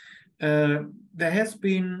this. There has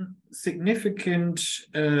been significant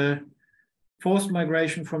forced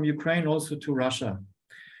migration from Ukraine also to Russia.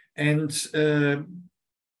 And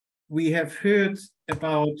we have heard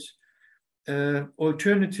about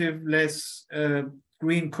alternative, less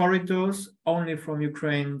green corridors only from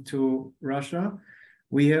Ukraine to Russia.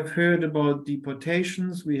 We have heard about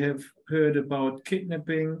deportations. We have heard about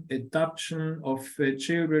kidnapping, adoption of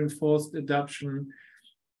children, forced adoption.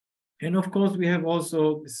 And of course, we have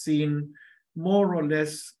also seen more or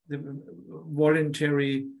less the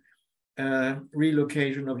voluntary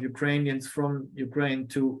relocation of Ukrainians from Ukraine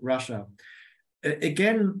to Russia.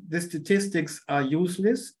 Again, the statistics are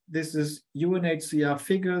useless. This is UNHCR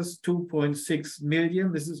figures, 2.6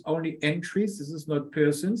 million. This is only entries. This is not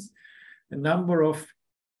persons. The number of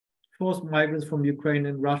forced migrants from Ukraine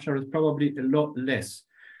and Russia is probably a lot less.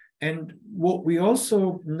 And what we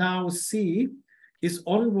also now see is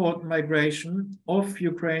onward migration of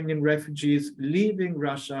Ukrainian refugees leaving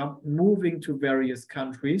Russia, moving to various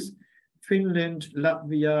countries, Finland,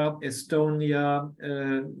 Latvia, Estonia,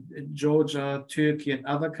 Georgia, Turkey, and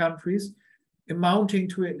other countries, amounting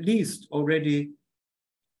to at least already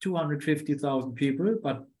 250,000 people,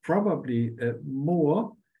 but probably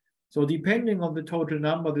more. So depending on the total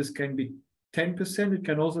number, this can be 10%, it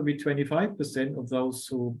can also be 25% of those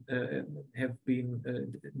who have been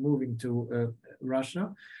moving to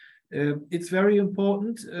Russia. It's very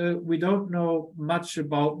important. We don't know much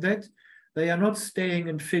about that. They are not staying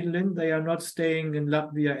in Finland. They are not staying in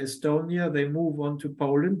Latvia, Estonia. They move on to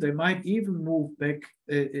Poland. They might even move back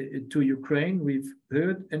to Ukraine. We've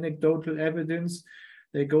heard anecdotal evidence.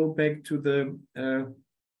 They go back to the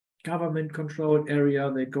government-controlled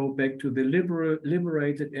area, they go back to the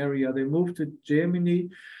liberated area, they move to Germany.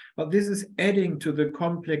 But this is adding to the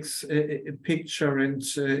complex picture and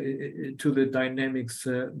to the dynamics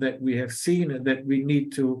that we have seen and that we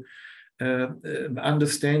need to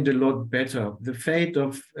understand a lot better. The fate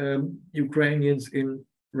of Ukrainians in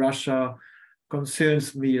Russia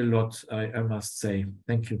concerns me a lot, I must say.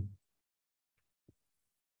 Thank you.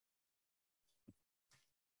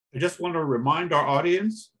 I just want to remind our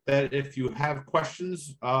audience that if you have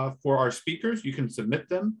questions for our speakers, you can submit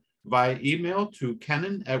them via email to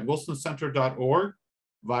kennan@wilsoncenter.org,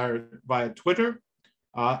 via Twitter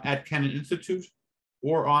at Kennan Institute,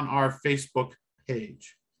 or on our Facebook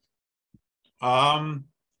page.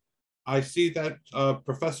 I see that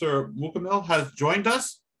Professor Mukamil has joined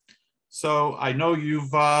us. So I know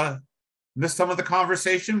you've missed some of the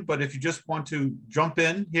conversation, but if you just want to jump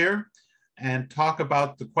in here and talk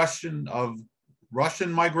about the question of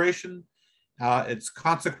Russian migration, its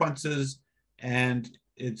consequences, and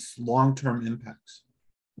its long-term impacts.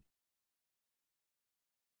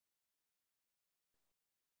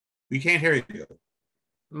 We can't hear you.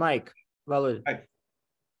 Mike, Valid. Hi.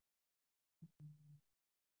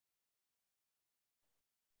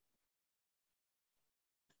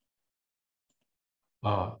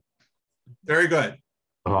 Very good.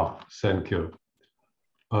 Oh, thank you.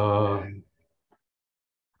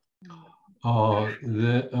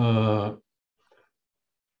 The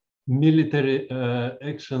military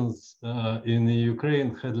actions in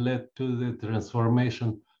Ukraine had led to the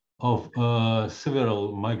transformation of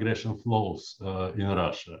several migration flows in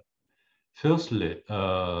Russia. Firstly,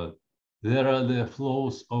 there are the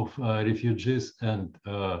flows of refugees and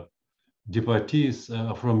deportees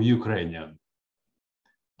from Ukraine.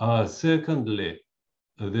 Secondly,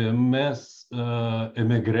 the mass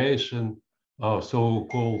emigration,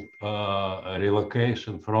 so-called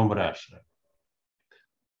relocation from Russia.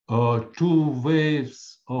 Two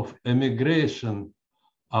waves of emigration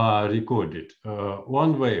are recorded.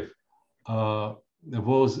 One wave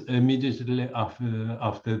was immediately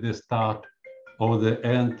after the start of the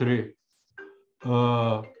entry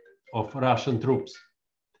of Russian troops.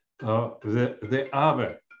 The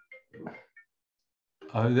other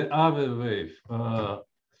wave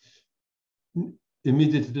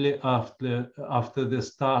immediately after the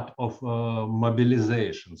start of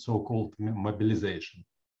mobilization, so-called mobilization.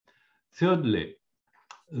 Thirdly,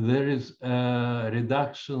 there is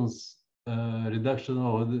reduction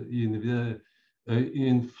in the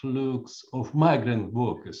influx of migrant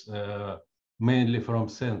workers, mainly from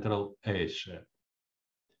Central Asia.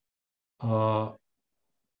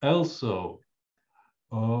 Also,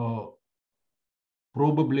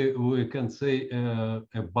 probably we can say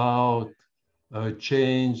about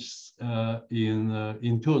changes in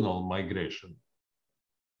internal migration.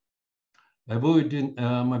 Avoiding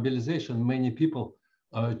mobilization, many people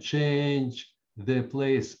change their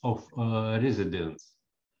place of residence,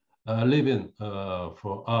 living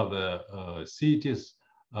for other cities,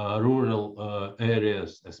 rural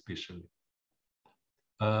areas especially.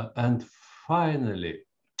 And finally,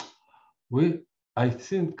 I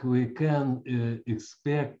think we can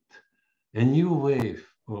expect a new wave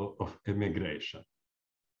of immigration.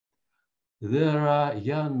 There are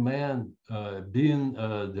young men being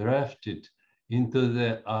drafted into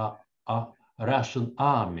the Russian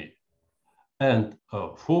army, and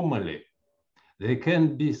formally they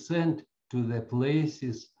can be sent to the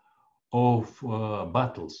places of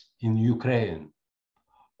battles in Ukraine,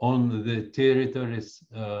 on the territories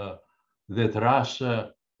that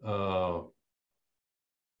Russia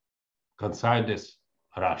considers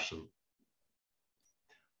Russian.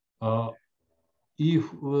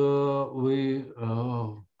 If we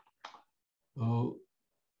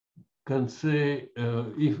can say,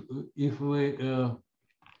 if we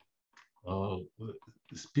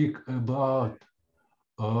speak about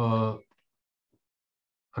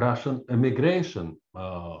Russian immigration,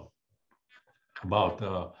 about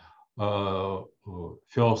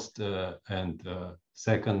first and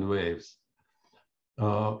second waves,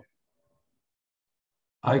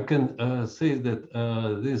 I can say that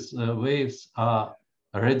these waves are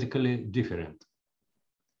radically different.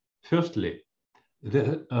 Firstly,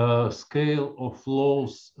 the scale of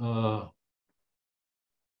flows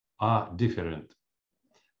are different.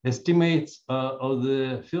 Estimates of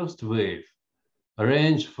the first wave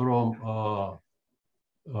range from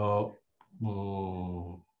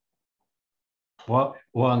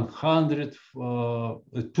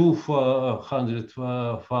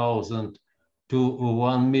 200,000 to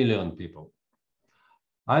 1 million people.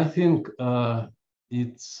 I think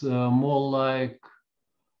it's more like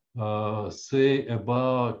say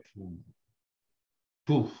about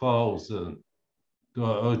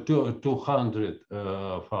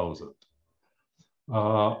 200,000,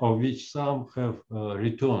 of which some have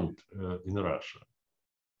returned in Russia.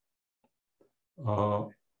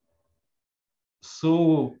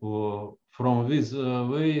 So from this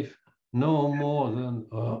wave, no more than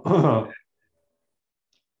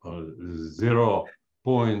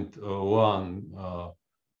 0.1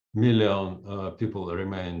 million people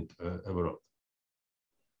remained abroad.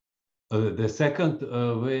 The second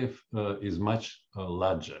wave is much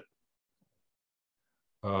larger.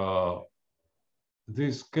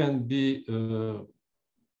 This can be,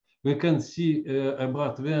 we can see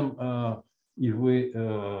about them if we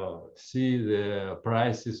see the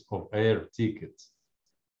prices of air tickets.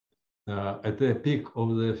 At the peak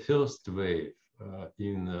of the first wave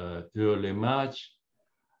in early March,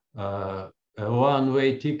 a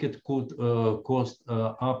one-way ticket could cost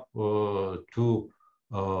up to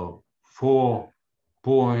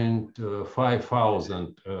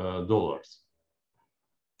 $4,500.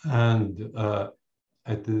 And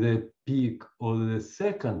at the peak of the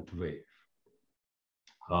second wave,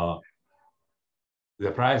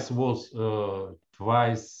 the price was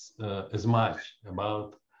twice as much,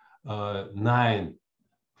 about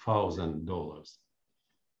 $9,000.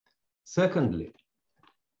 Secondly,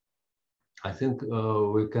 I think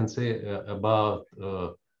we can say about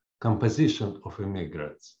composition of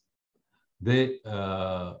immigrants. They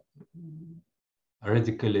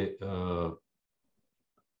radically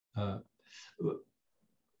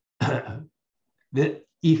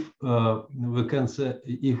if we can say,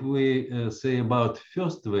 if we say about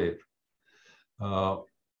first wave,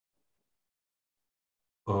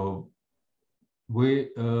 we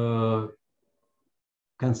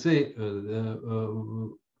can say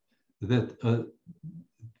that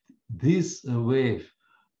this wave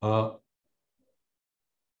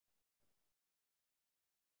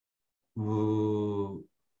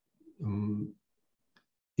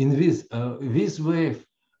in this wave,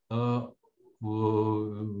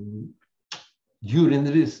 during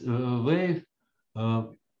this wave,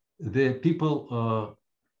 the people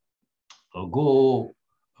go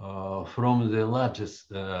from the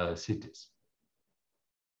largest cities.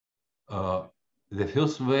 The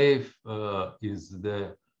first wave is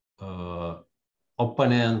the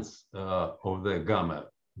opponents of the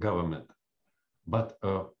government, but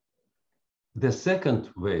the second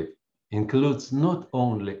wave includes not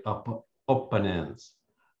only opponents,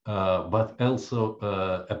 but also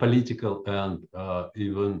a political and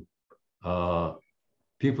even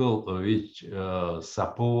people which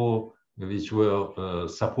which were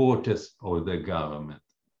supporters of the government.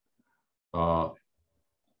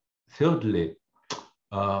 Thirdly,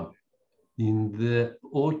 in the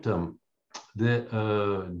autumn,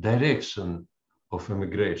 the direction of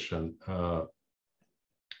immigration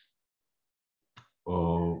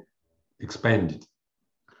expanded.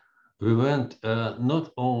 We went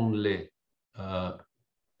not only to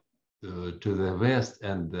the west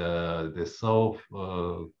and the south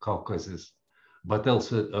Caucasus, but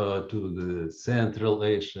also to the Central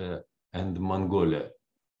Asia and Mongolia.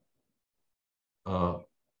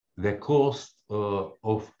 The cost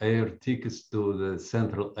of air tickets to the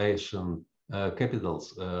Central Asian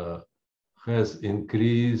capitals has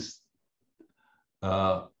increased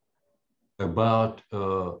about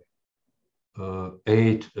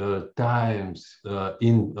 8 times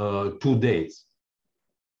in 2 days.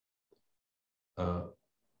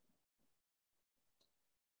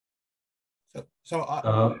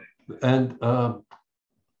 And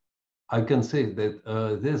I can say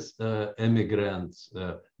that these immigrants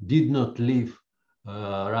did not leave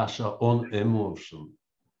Russia on emotion.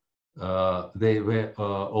 They were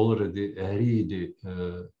already ready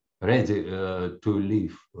to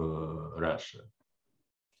leave Russia.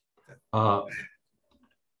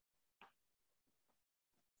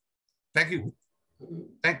 Thank you.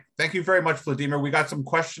 Thank you very much, Vladimir. We got some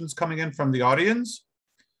questions coming in from the audience.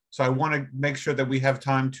 So I want to make sure that we have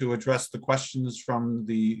time to address the questions from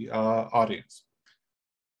the audience.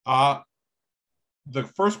 The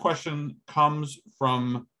first question comes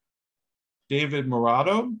from David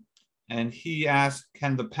Morado, and he asked,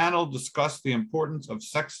 can the panel discuss the importance of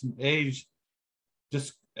sex and age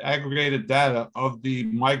disaggregated data of the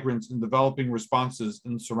migrants in developing responses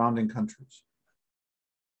in surrounding countries?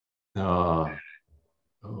 Sorry.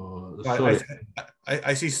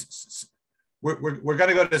 I see. We're going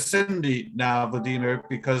to go to Cindy now, Vladimir,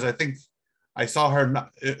 because I think I saw her.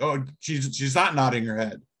 Oh, she's not nodding her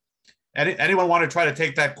head. Anyone want to try to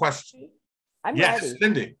take that question? I'm yes, ready.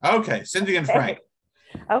 Cindy. Okay, Cindy and Frank.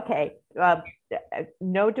 Okay.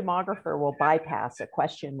 no demographer will bypass a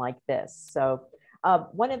question like this. So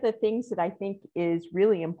one of the things that I think is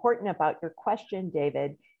really important about your question,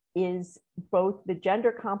 David, is both the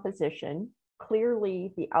gender composition.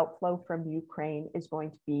 Clearly, the outflow from Ukraine is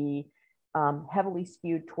going to be heavily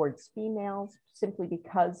skewed towards females simply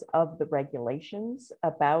because of the regulations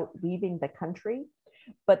about leaving the country.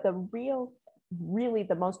 But the really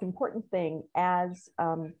the most important thing, as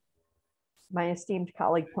my esteemed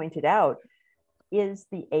colleague pointed out, is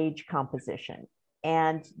the age composition.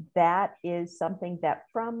 And that is something that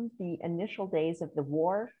from the initial days of the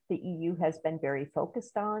war, the EU has been very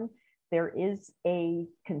focused on. There is a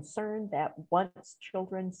concern that once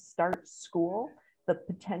children start school, the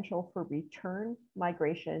potential for return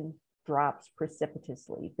migration drops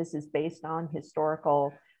precipitously. This is based on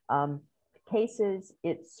historical cases.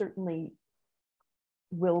 It certainly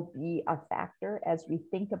will be a factor as we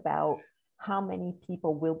think about how many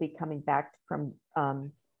people will be coming back from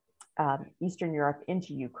Eastern Europe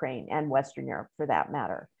into Ukraine and Western Europe for that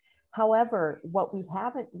matter. However, what we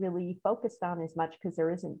haven't really focused on as much because there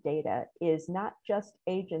isn't data is not just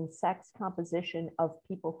age and sex composition of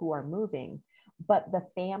people who are moving, but the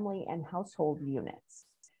family and household units.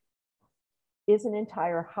 Is an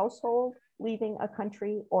entire household leaving a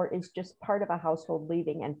country, or is just part of a household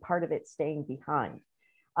leaving and part of it staying behind?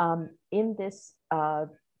 In this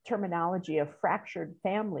terminology of fractured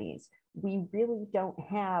families, we really don't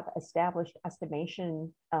have established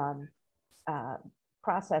estimation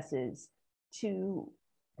processes to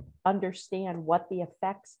understand what the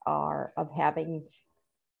effects are of having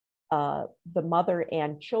the mother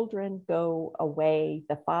and children go away,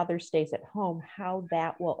 the father stays at home, how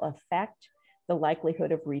that will affect the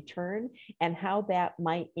likelihood of return, and how that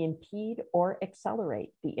might impede or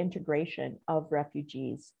accelerate the integration of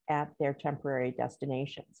refugees at their temporary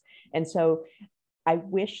destinations. And so I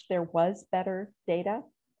wish there was better data.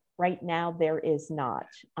 Right now, there is not.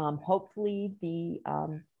 Hopefully, the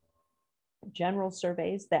general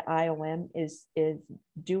surveys that IOM is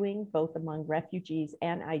doing both among refugees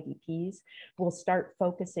and IDPs will start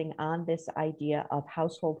focusing on this idea of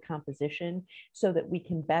household composition so that we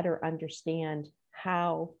can better understand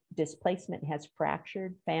how displacement has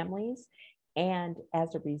fractured families, and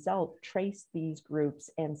as a result, trace these groups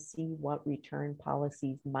and see what return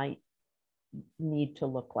policies might need to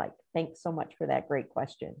look like. Thanks so much for that great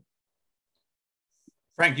question.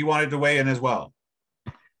 Frank, you wanted to weigh in as well.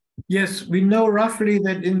 Yes, we know roughly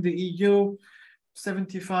that in the EU,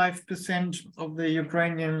 75% of the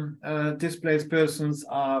Ukrainian displaced persons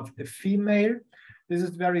are female. This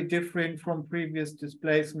is very different from previous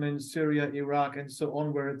displacements, Syria, Iraq, and so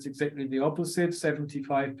on, where it's exactly the opposite.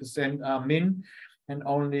 75% are men, and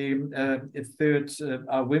only a third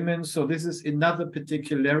are women. So this is another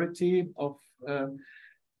particularity of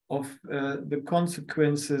the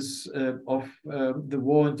consequences of the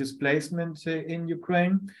war and displacement in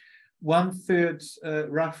Ukraine. 1/3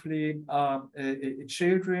 roughly are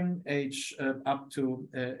children aged up to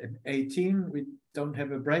 18. We don't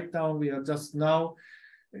have a breakdown. We are just now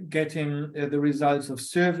getting the results of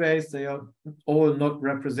surveys. They are all not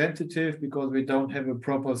representative because we don't have a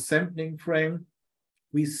proper sampling frame.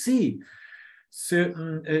 We see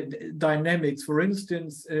certain dynamics. For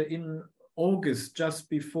instance, in August, just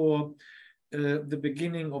before the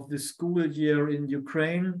beginning of the school year in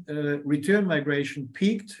Ukraine, return migration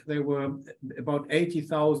peaked. There were about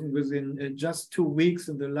 80,000 within just 2 weeks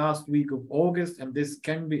in the last week of August, and this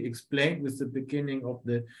can be explained with the beginning of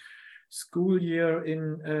the school year in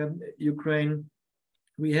Ukraine.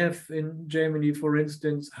 We have in Germany, for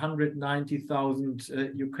instance, 190,000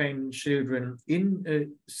 Ukrainian children in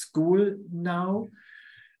school now.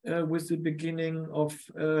 With the beginning of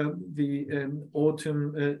the autumn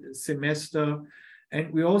semester. And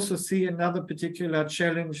we also see another particular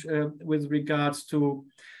challenge with regards to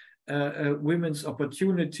women's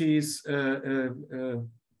opportunities,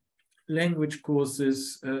 language courses,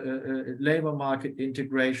 labor market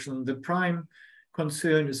integration. The prime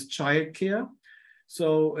concern is childcare. So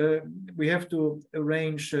we have to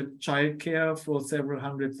arrange childcare for several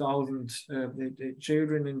 100,000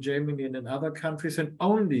 children in Germany and in other countries. And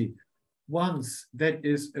only once that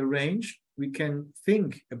is arranged, we can think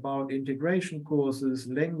about integration courses,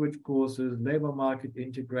 language courses, labor market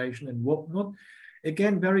integration and whatnot.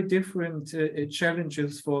 Again, very different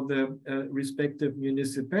challenges for the respective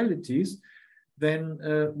municipalities than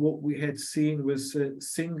what we had seen with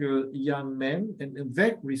single young men. And in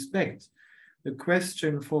that respect, the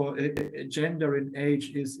question for gender and age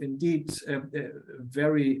is indeed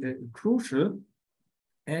very crucial.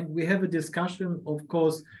 And we have a discussion, of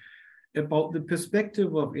course, about the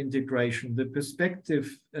perspective of integration, the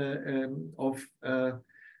perspective of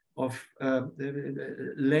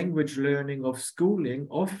language learning, of schooling,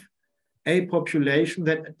 of a population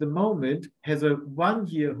that at the moment has a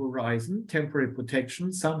 1-year horizon, temporary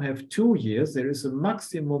protection. Some have 2 years. There is a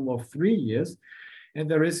maximum of 3 years. And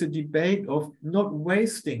there is a debate of not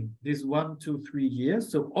wasting this 1 to 3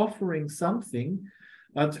 years, so offering something,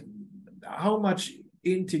 but how much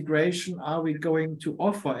integration are we going to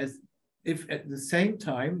offer, as if at the same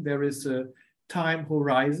time there is a time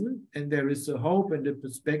horizon and there is a hope and a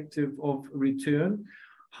perspective of return,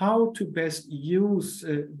 how to best use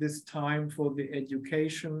this time for the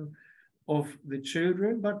education of the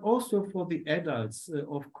children, but also for the adults,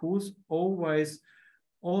 of course, always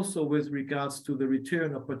also with regards to the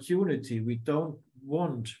return opportunity. We don't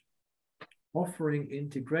want offering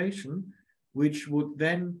integration, which would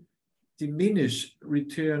then diminish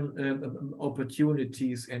return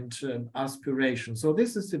opportunities and aspirations. So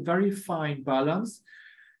this is a very fine balance,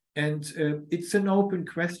 and it's an open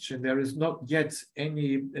question. There is not yet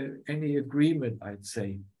any agreement, I'd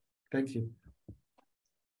say. Thank you.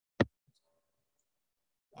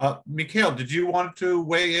 Mikhail, did you want to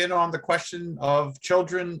weigh in on the question of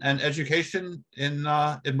children and education in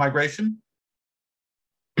migration?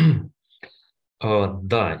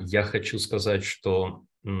 Да, я хочу сказать, что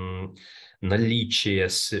наличие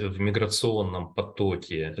в миграционном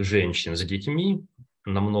потоке женщин с детьми,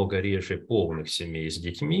 намного реже полных семей с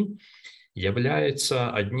детьми, является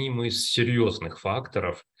одним из серьезных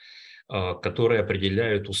факторов, которые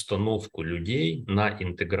определяют установку людей на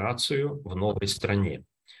интеграцию в новой стране.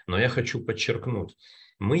 Но я хочу подчеркнуть,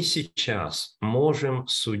 мы сейчас можем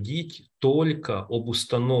судить только об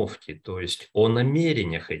установке, то есть о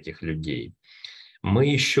намерениях этих людей. Мы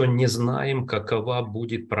еще не знаем, какова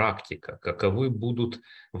будет практика, каковы будут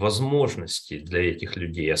возможности для этих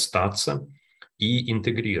людей остаться и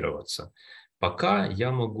интегрироваться. Пока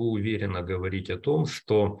я могу уверенно говорить о том,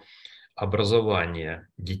 что образование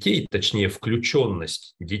детей, точнее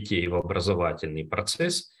включенность детей в образовательный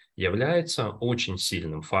процесс является очень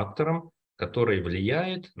сильным фактором, который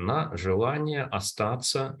влияет на желание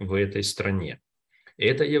остаться в этой стране.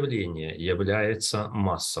 Это явление является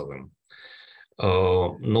массовым.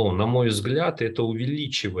 Но, на мой взгляд, это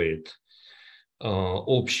увеличивает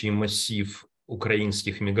общий массив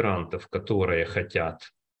украинских мигрантов, которые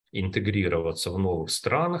хотят интегрироваться в новых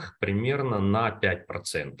странах, примерно на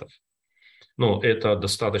 5%. Ну, это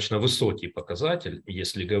достаточно высокий показатель,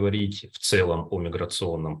 если говорить в целом о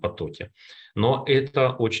миграционном потоке. Но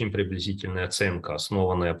это очень приблизительная оценка,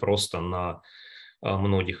 основанная просто на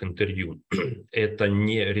многих интервью. Это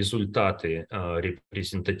не результаты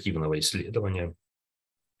репрезентативного исследования.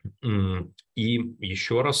 И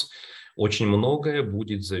еще раз, очень многое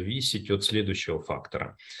будет зависеть от следующего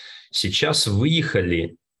фактора. Сейчас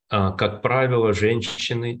выехали, как правило,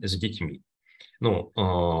 женщины с детьми. Ну,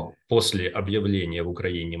 после объявления в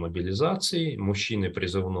Украине мобилизации мужчины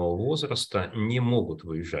призывного возраста не могут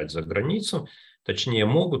выезжать за границу, точнее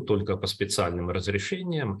могут только по специальным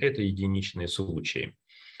разрешениям, это единичные случаи.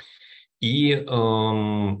 И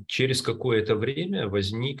через какое-то время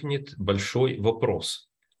возникнет большой вопрос,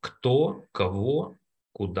 кто кого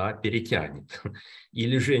куда перетянет.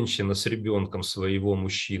 Или женщина с ребенком своего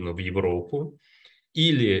мужчину в Европу,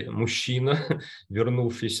 или мужчина,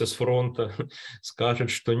 вернувшийся с фронта, скажет,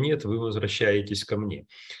 что нет, вы возвращаетесь ко мне.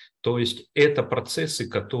 То есть это процессы,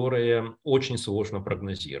 которые очень сложно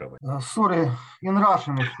прогнозировать. Sorry, in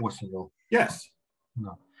Russian if possible. Yes.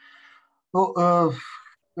 Да. Ну,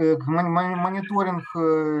 мониторинг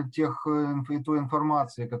той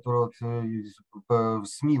информации, которая в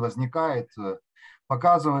СМИ возникает,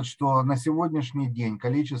 показывает, что на сегодняшний день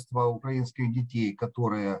количество украинских детей,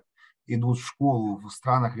 которые идут в школу в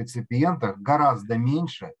странах-реципиентах, гораздо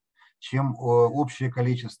меньше, чем общее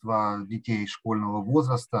количество детей школьного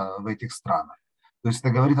возраста в этих странах. То есть это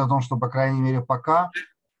говорит о том, что, по крайней мере, пока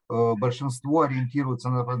большинство ориентируется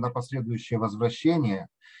на последующее возвращение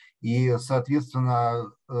и,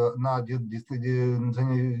 соответственно,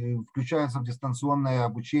 включается в дистанционное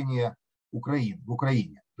обучение в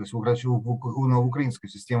Украине, то есть в украинскую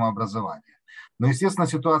систему образования. Но, естественно,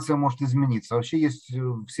 ситуация может измениться. Вообще есть,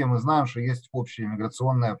 все мы знаем, что есть общее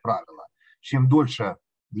миграционное правило. Чем дольше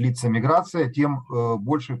длится миграция, тем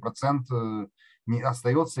больший процент не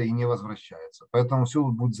остается и не возвращается. Поэтому все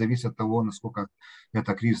будет зависеть от того, насколько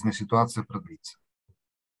эта кризисная ситуация продлится.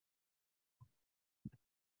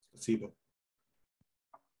 Спасибо.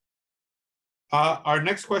 Our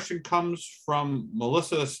next question comes from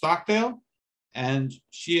Melissa Stockdale, and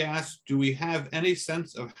she asked, do we have any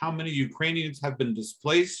sense of how many Ukrainians have been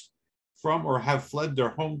displaced from or have fled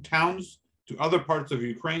their hometowns to other parts of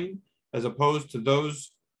Ukraine, as opposed to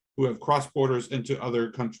those who have crossed borders into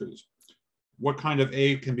other countries? What kind of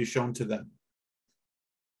aid can be shown to them?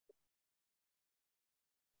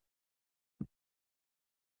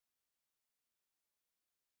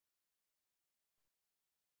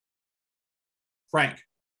 Frank.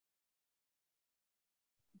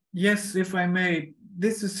 Yes, if I may,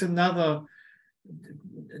 this is another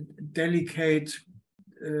delicate,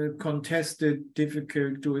 contested,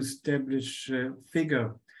 difficult to establish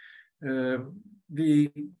figure.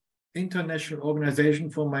 The International Organization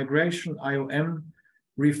for Migration, IOM,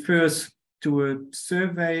 refers to a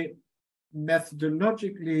survey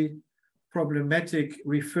methodologically problematic,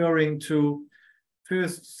 referring to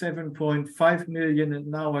first 7.5 million, and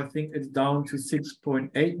now I think it's down to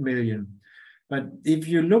 6.8 million. But if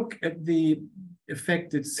you look at the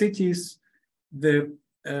affected cities, the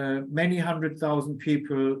many 100,000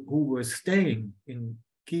 people who were staying in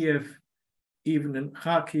Kiev, even in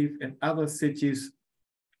Kharkiv and other cities,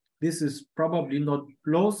 this is probably not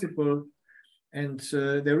plausible. And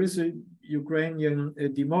there is a Ukrainian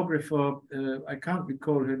demographer, I can't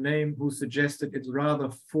recall her name, who suggested it's rather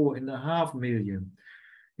 4.5 million.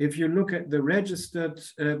 If you look at the registered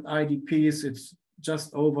IDPs, it's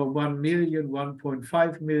just over 1 million,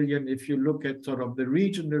 1.5 million. If you look at sort of the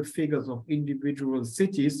regional figures of individual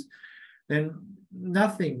cities, then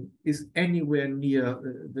nothing is anywhere near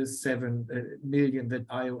the 7 million that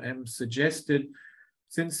IOM suggested.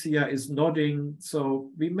 Cynthia is nodding,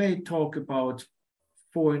 so we may talk about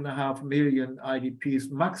 4.5 million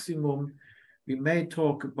IDPs maximum. We may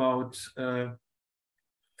talk about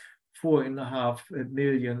 4.5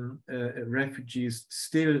 million refugees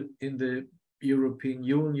still in the European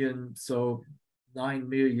Union, so 9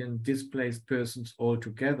 million displaced persons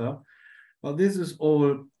altogether. Well, this is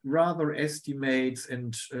all rather estimates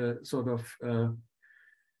and sort of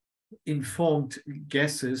informed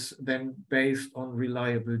guesses than based on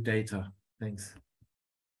reliable data. Thanks.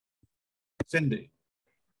 Cindy.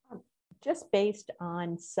 Just based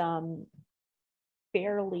on some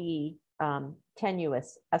fairly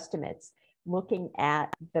tenuous estimates, looking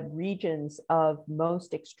at the regions of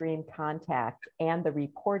most extreme contact and the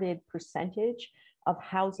reported percentage of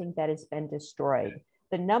housing that has been destroyed,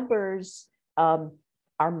 the numbers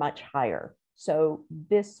are much higher. So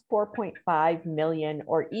this 4.5 million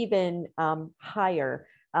or even higher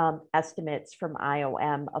estimates from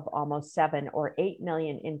IOM of almost 7 or 8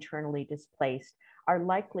 million internally displaced are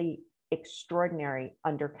likely extraordinary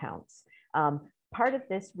undercounts. Part of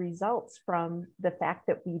this results from the fact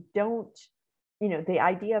that we don't, the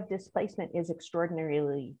idea of displacement is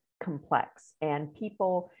extraordinarily complex, and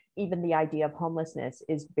people, even the idea of homelessness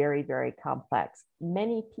is very, very complex.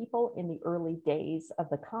 Many people in the early days of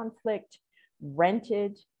the conflict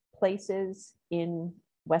rented places in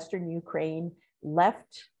Western Ukraine,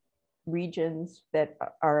 left regions that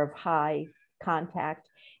are of high contact,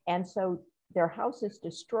 and so their house is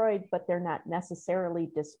destroyed, but they're not necessarily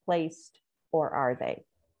displaced, or are they?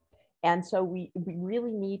 And so we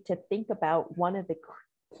really need to think about one of the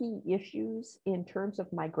key issues in terms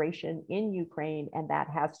of migration in Ukraine, and that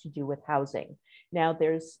has to do with housing. Now,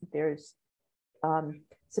 there's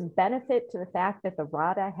some benefit to the fact that the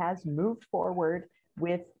Rada has moved forward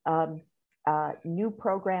with new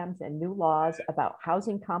programs and new laws about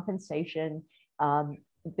housing compensation.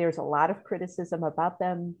 There's a lot of criticism about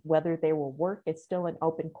them. Whether they will work is still an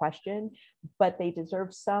open question, but they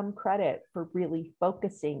deserve some credit for really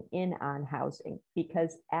focusing in on housing,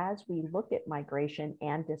 because as we look at migration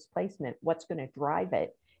and displacement, what's going to drive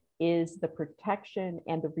it is the protection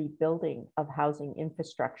and the rebuilding of housing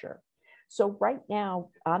infrastructure. So right now,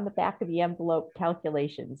 on the back of the envelope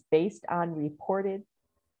calculations, based on reported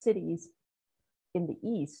cities in the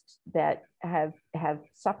East that have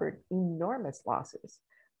suffered enormous losses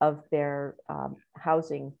of their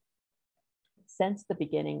housing since the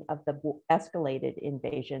beginning of the escalated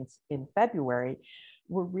invasions in February,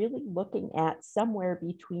 we're really looking at somewhere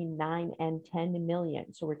between 9 and 10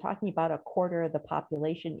 million. So we're talking about a quarter of the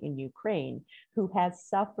population in Ukraine who has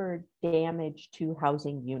suffered damage to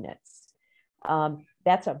housing units.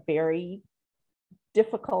 That's a very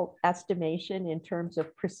difficult estimation in terms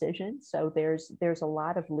of precision. So there's a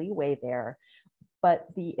lot of leeway there. But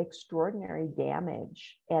the extraordinary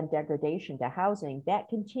damage and degradation to housing that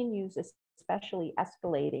continues, especially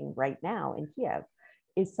escalating right now in Kiev,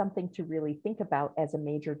 is something to really think about as a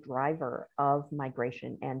major driver of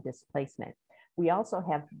migration and displacement. We also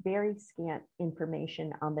have very scant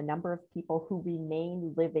information on the number of people who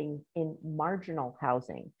remain living in marginal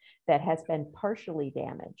housing that has been partially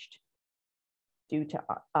damaged due to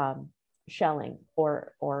shelling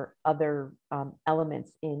or other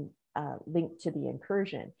elements linked to the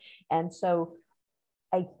incursion. And so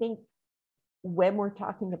I think when we're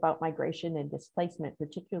talking about migration and displacement,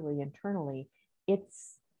 particularly internally,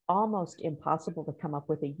 it's almost impossible to come up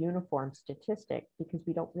with a uniform statistic because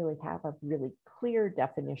we don't really have a really clear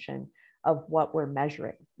definition of what we're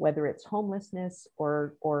measuring, whether it's homelessness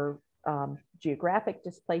or geographic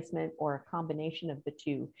displacement or a combination of the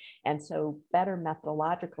two. And so better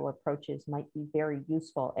methodological approaches might be very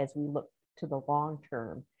useful as we look to the long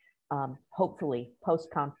term, hopefully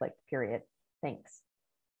post-conflict period. Thanks.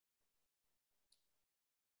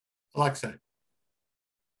 Alexei.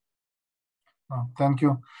 Thank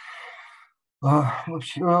you.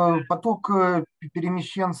 Поток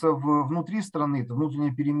перемещенцев внутри страны,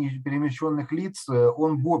 внутренне перемещенных лиц,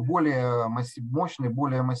 он более мощный,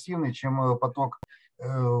 более массивный, чем поток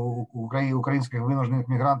украинских вынужденных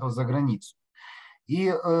мигрантов за границу.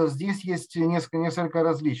 И здесь есть несколько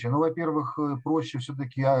различий. Ну, во-первых, проще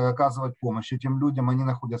все-таки оказывать помощь этим людям. Они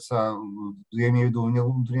находятся, я имею в виду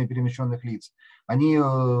внутренне перемещенных лиц, они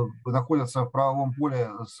находятся в правовом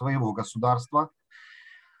поле своего государства.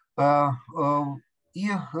 И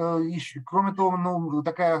кроме того, ну,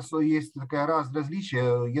 есть такая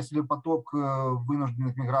различие. Если поток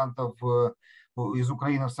вынужденных мигрантов из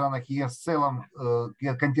Украины в странах ЕС в целом,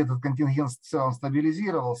 этот контингент в целом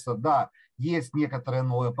стабилизировался, да, есть некоторое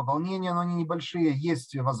новое пополнение, но они небольшие,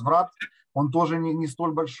 есть возврат, он тоже не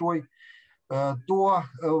столь большой, то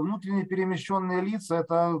внутренне перемещенные лица –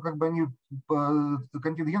 это как бы они,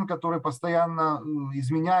 контингент, который постоянно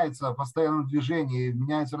изменяется, постоянно в движении,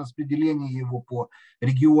 меняется распределение его по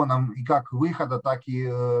регионам и как выхода, так и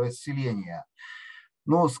расселения.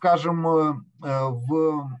 Ну, скажем,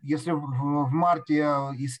 если в марте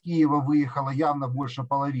из Киева выехало явно больше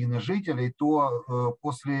половины жителей, то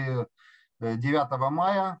после 9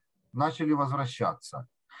 мая начали возвращаться.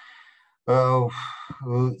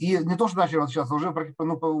 И не то, что начали возвращаться, уже,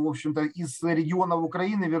 ну, в общем-то, из регионов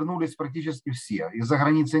Украины вернулись практически все. Из-за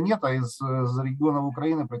границы нет, а из регионов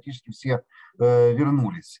Украины практически все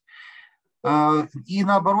вернулись. И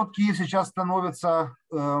наоборот, Киев сейчас становится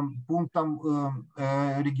пунктом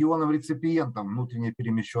регионов-реципиентов внутренне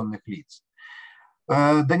перемещенных лиц.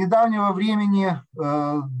 До недавнего времени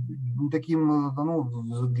таким,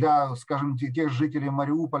 ну, для, скажем, тех жителей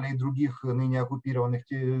Мариуполя и других ныне оккупированных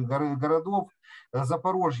городов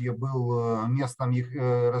Запорожье был местом их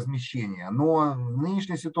размещения. Но в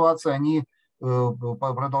нынешней ситуации они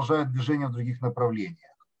продолжают движение в других направлениях.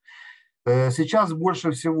 Сейчас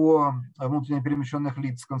больше всего внутренне перемещенных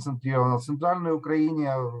лиц сконцентрировано в Центральной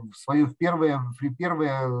Украине. В первые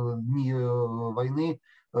дни войны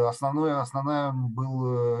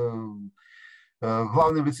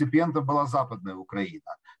главным реципиентом была Западная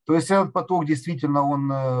Украина. То есть этот поток действительно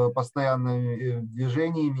он постоянно в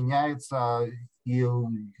движении, меняется, и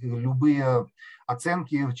любые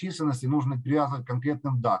оценки в численности нужно привязывать к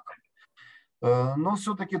конкретным датам. Но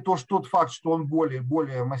все-таки тот факт, что он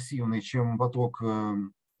более массивный, чем поток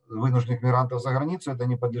вынужденных мигрантов за границу, это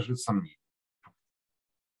не подлежит сомнению.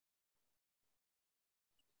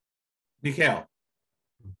 Михаил.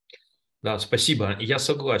 Да, спасибо. Я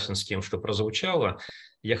согласен с тем, что прозвучало.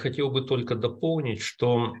 Я хотел бы только дополнить,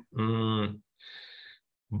 что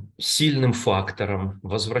сильным фактором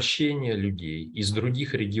возвращения людей из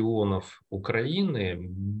других регионов Украины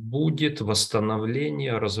будет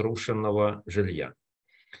восстановление разрушенного жилья.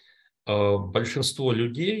 Большинство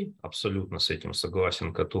людей, абсолютно с этим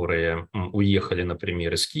согласен, которые уехали,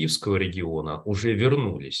 например, из Киевского региона, уже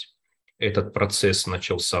вернулись. Этот процесс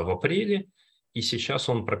начался в апреле, и сейчас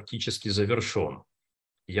он практически завершен.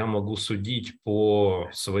 Я могу судить по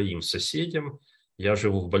своим соседям. Я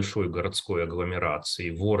живу в большой городской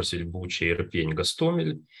агломерации Ворзель, Буча, Ирпень,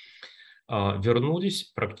 Гостомель.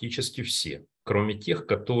 Вернулись практически все, кроме тех,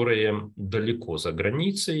 которые далеко за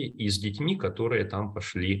границей и с детьми, которые там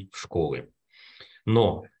пошли в школы.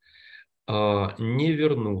 Но не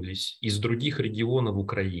вернулись из других регионов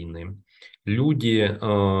Украины люди,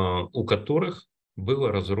 у которых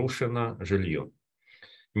было разрушено жилье.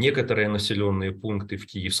 Некоторые населенные пункты в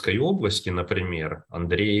Киевской области, например,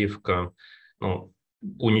 Андреевка, ну,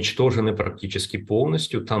 уничтожены практически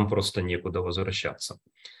полностью, там просто некуда возвращаться.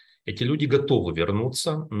 Эти люди готовы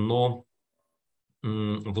вернуться, но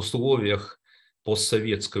в условиях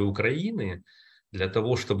постсоветской Украины для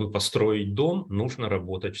того, чтобы построить дом, нужно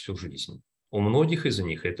работать всю жизнь. У многих из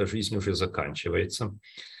них эта жизнь уже заканчивается.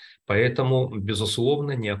 Поэтому,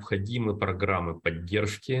 безусловно, необходимы программы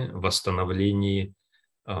поддержки в восстановлении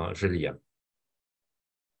жилья.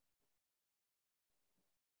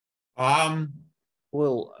 Andrei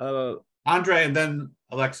and then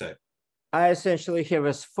Alexei. I essentially have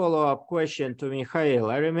a follow-up question to Mikhail.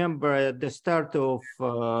 I remember at the start of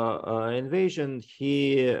invasion,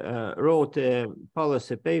 he wrote a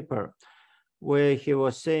policy paper where he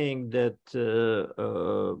was saying that,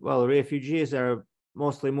 well, refugees are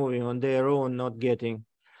mostly moving on their own, not getting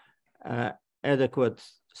adequate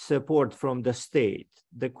support from the state.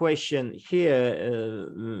 The question here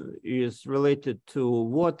is related to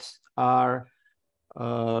what are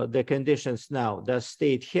the conditions now. Does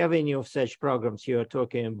state have any of such programs you are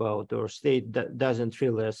talking about, or state that doesn't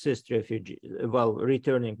really assist refugees, well,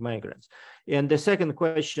 returning migrants? And the second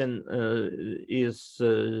question is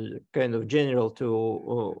kind of general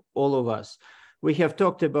to all of us. We have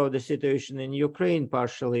talked about the situation in Ukraine,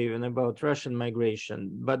 partially even about Russian migration,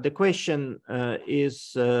 but the question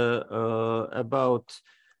is about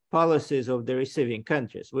policies of the receiving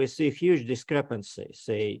countries. We see huge discrepancies.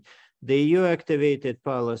 Say, the EU activated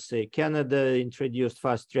policy, Canada introduced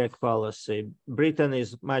fast track policy, Britain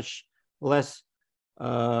is much less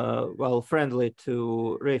well, friendly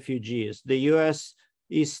to refugees. The US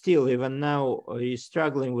is still, even now, is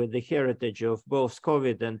struggling with the heritage of both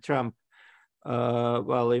COVID and Trump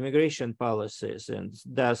well, immigration policies, and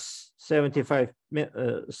thus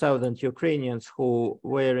 75,000 Ukrainians who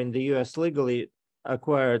were in the US legally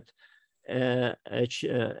acquired a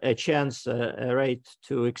chance, a right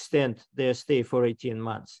to extend their stay for 18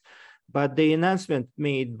 months. But the announcement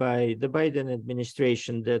made by the Biden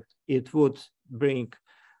administration that it would bring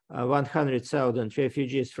 100,000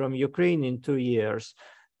 refugees from Ukraine in 2 years,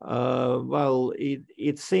 well,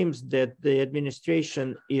 it seems that the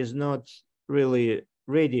administration is not really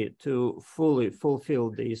ready to fully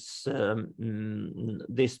fulfill this,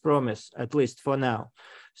 this promise, at least for now.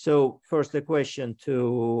 So first, a question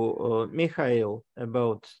to Mikhail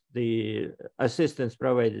about the assistance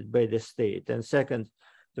provided by the state. And second,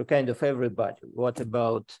 to kind of everybody, what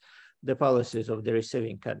about the policies of the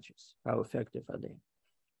receiving countries? How effective are they?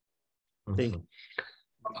 Thank you.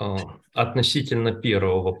 Относительно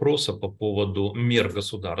первого вопроса по поводу мер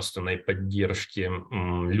государственной поддержки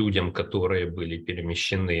людям, которые были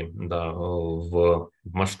перемещены, да, в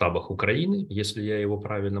масштабах Украины, если я его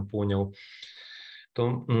правильно понял,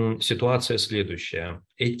 то ситуация следующая.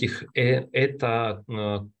 Это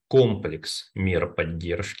комплекс мер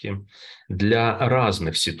поддержки для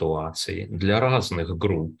разных ситуаций, для разных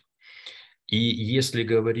групп. И если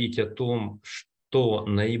говорить о том, что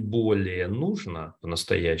наиболее нужно в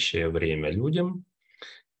настоящее время людям,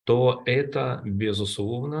 то это,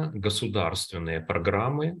 безусловно, государственные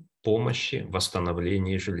программы помощи в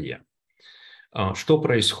восстановлении жилья. Что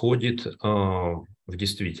происходит в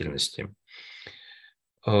действительности?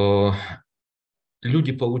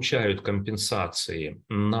 Люди получают компенсации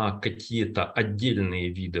на какие-то отдельные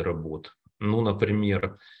виды работ. Ну,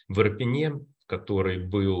 например, в Ирпене, который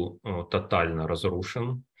был тотально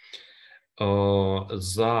разрушен,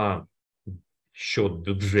 за счет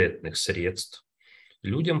бюджетных средств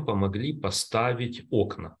людям помогли поставить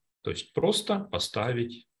окна. То есть просто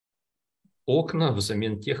поставить окна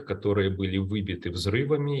взамен тех, которые были выбиты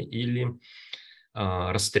взрывами или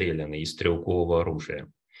расстреляны из стрелкового оружия.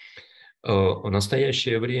 В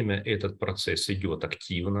настоящее время этот процесс идет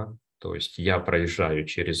активно. То есть я проезжаю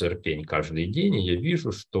через Ирпень каждый день, и я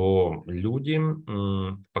вижу, что люди,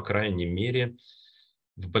 по крайней мере,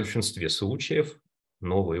 в большинстве случаев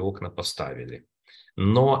новые окна поставили.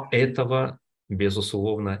 Но этого,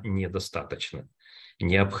 безусловно, недостаточно.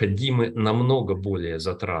 Необходимы намного более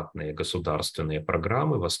затратные государственные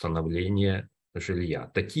программы восстановления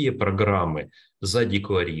жилья. Такие программы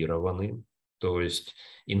задекларированы, то есть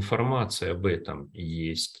информация об этом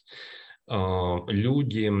есть.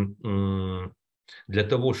 Люди для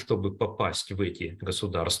того, чтобы попасть в эти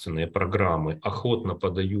государственные программы, охотно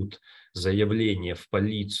подают заявление в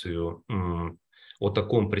полицию о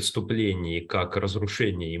таком преступлении, как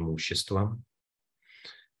разрушение имущества.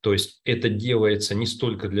 То есть это делается не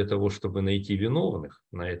столько для того, чтобы найти виновных,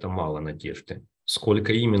 на это мало надежды,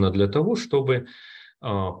 сколько именно для того, чтобы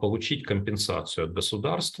получить компенсацию от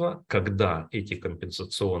государства, когда эти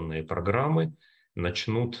компенсационные программы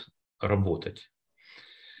начнут работать.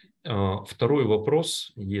 Второй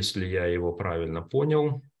вопрос, если я его правильно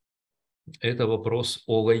понял, это вопрос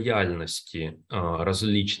о лояльности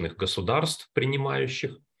различных государств,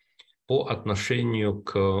 принимающих, по отношению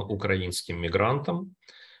к украинским мигрантам.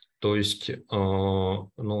 То есть,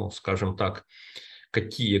 ну, скажем так,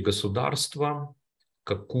 какие государства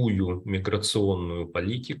какую миграционную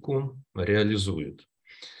политику реализуют.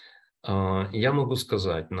 Я могу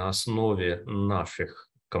сказать, на основе наших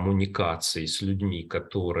коммуникаций с людьми,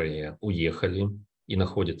 которые уехали и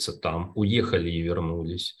находятся там, уехали и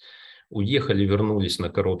вернулись, уехали, вернулись на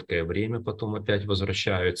короткое время, потом опять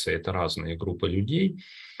возвращаются. Это разные группы людей,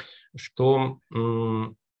 что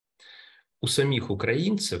у самих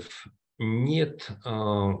украинцев нет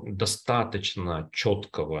достаточно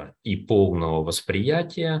четкого и полного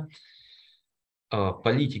восприятия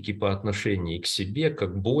политики по отношению к себе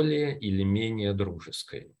как более или менее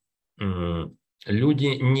дружеской.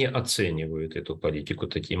 Люди не оценивают эту политику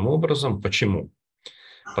таким образом. Почему?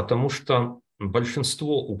 Потому что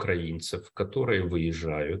большинство украинцев, которые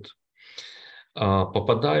выезжают,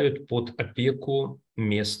 попадают под опеку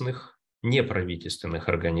местных неправительственных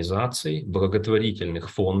организаций, благотворительных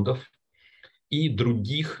фондов и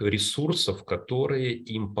других ресурсов, которые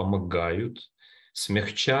им помогают,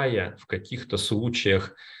 смягчая в каких-то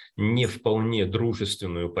случаях не вполне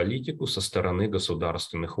дружественную политику со стороны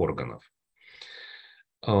государственных органов.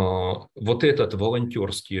 Вот этот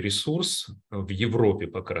волонтерский ресурс в Европе,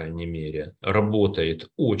 по крайней мере, работает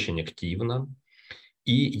очень активно.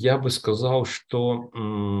 И я бы сказал, что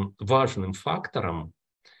важным фактором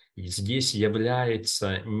здесь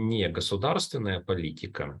является не государственная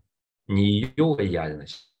политика, не ее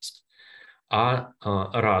лояльность, а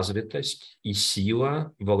развитость и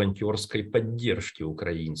сила волонтерской поддержки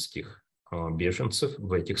украинских беженцев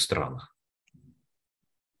в этих странах.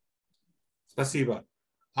 Спасибо.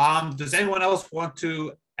 Does anyone else want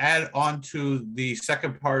to add on to the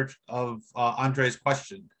second part of Andrei's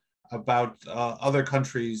question about other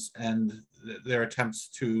countries and their attempts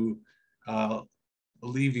to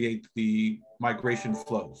alleviate the migration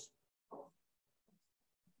flows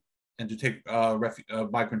and to take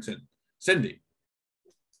migrants in? Cindy.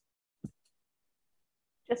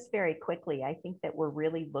 Just very quickly, I think that we're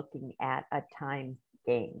really looking at a time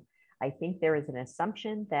game. I think there is an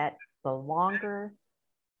assumption that the longer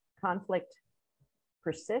conflict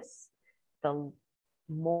persists, the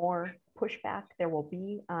more pushback there will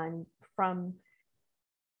be from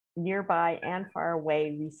nearby and far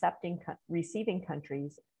away receiving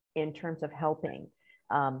countries in terms of helping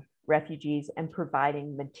refugees and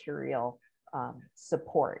providing material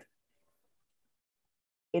support.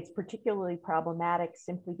 It's particularly problematic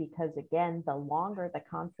simply because, again, the longer the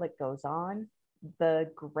conflict goes on, the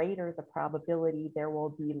greater the probability there will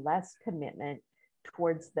be less commitment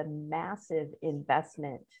towards the massive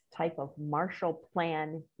investment type of Marshall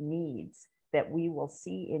Plan needs that we will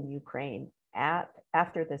see in Ukraine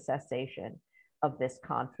after the cessation of this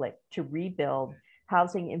conflict to rebuild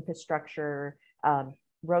housing infrastructure,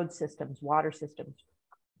 road systems, water systems,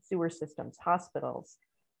 sewer systems, hospitals.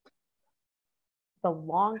 The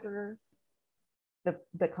longer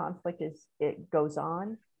the conflict goes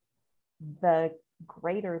on, the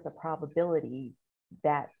greater the probability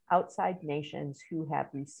that outside nations who have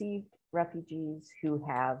received refugees, who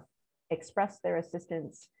have expressed their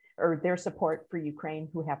assistance or their support for Ukraine,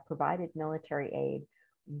 who have provided military aid,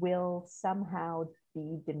 will somehow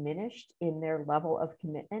be diminished in their level of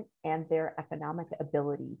commitment and their economic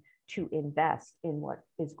ability to invest in what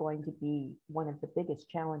is going to be one of the biggest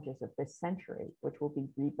challenges of this century, which will be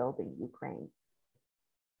rebuilding Ukraine.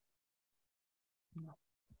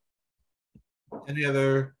 Any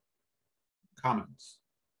other comments?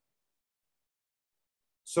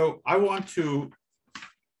 So I want to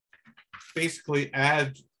basically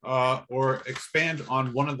add or expand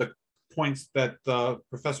on one of the points that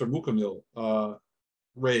Professor Mukamil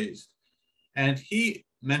raised. And he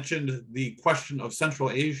mentioned the question of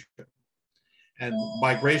Central Asia and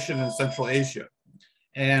migration in Central Asia.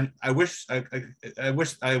 And I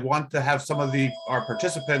want to have some of our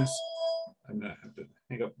participants, I'm gonna have to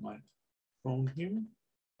hang up my phone here.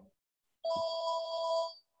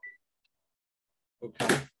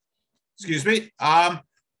 Okay, excuse me. I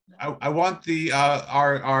want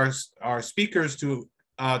our speakers to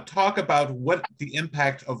talk about what the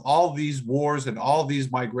impact of all these wars and all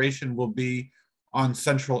these migration will be on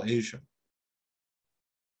Central Asia.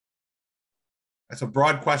 That's a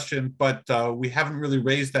broad question, but we haven't really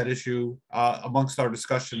raised that issue amongst our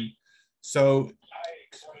discussion. So,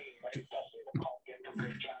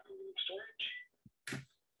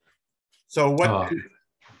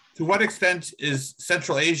 to what extent is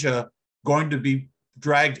Central Asia going to be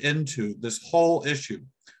dragged into this whole issue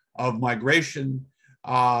of migration,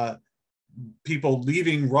 people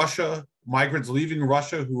leaving Russia, migrants leaving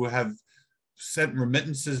Russia who have sent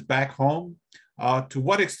remittances back home? To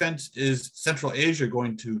what extent is Central Asia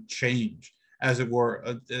going to change, as it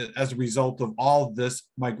were, as a result of all this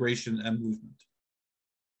migration and movement?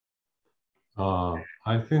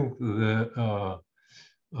 I think the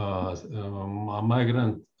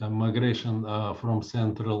migration from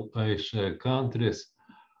Central Asia countries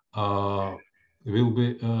will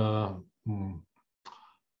be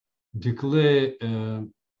declare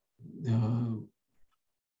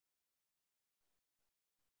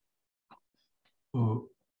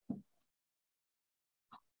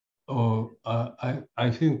I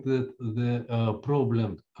think that the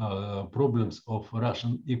problems of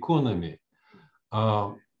Russian economy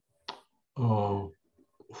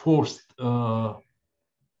forced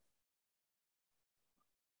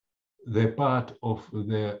the part of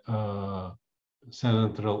the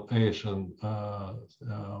Central Asian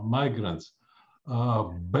migrants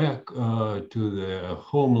back to the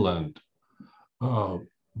homeland,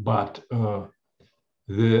 but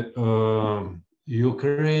the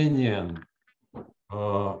Ukrainian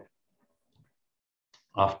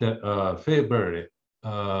after February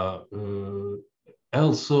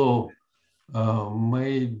also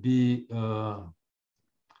maybe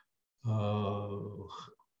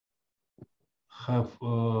have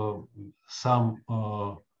some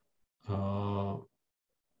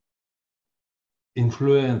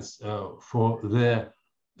influence for their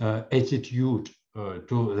attitude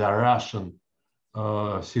to the Russian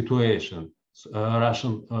situation,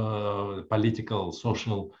 Russian political,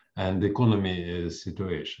 social, and economy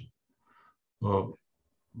situation.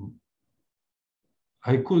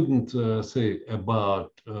 I couldn't say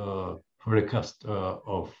about forecast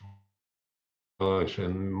of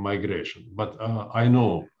migration, but I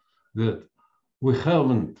know that we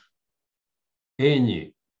haven't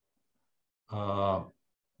any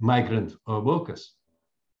migrant workers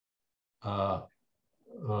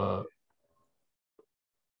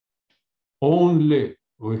only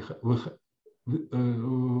we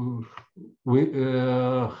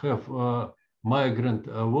have migrant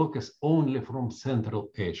workers only from Central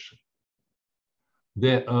Asia.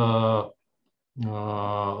 The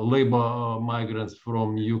labor migrants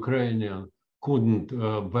from Ukrainian couldn't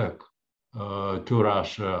back to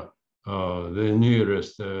Russia the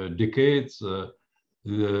nearest decades.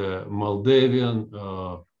 The Moldavian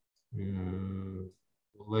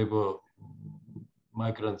labor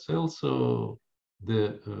migrants also,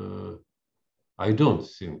 I don't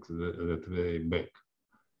think that they back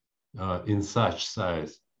in such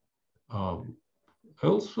size.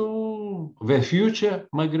 Also, the future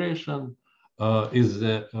migration is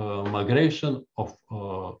the migration of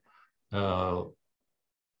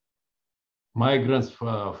migrants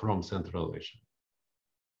from Central Asia.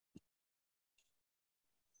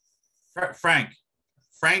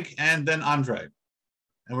 Frank, and then Andre.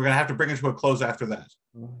 And we're going to have to bring it to a close after that.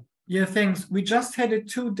 Yeah, thanks. We just had a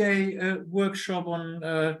 2-day workshop on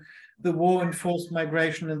the war and forced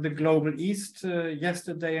migration in the global East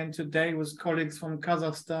yesterday and today with colleagues from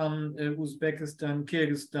Kazakhstan, Uzbekistan,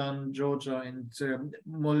 Kyrgyzstan, Georgia, and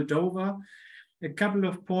Moldova. A couple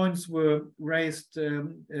of points were raised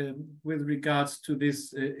with regards to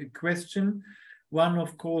this question. One,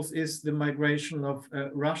 of course, is the migration of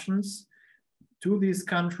Russians to these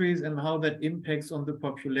countries and how that impacts on the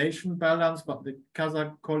population balance. But the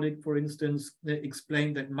Kazakh colleague, for instance,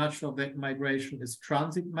 explained that much of that migration is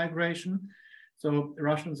transit migration. So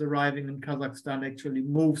Russians arriving in Kazakhstan actually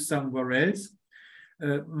move somewhere else.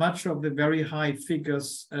 Much of the very high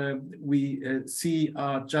figures we see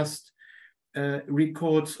are just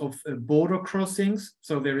records of border crossings.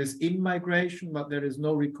 So there is in-migration, but there is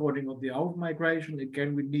no recording of the out-migration.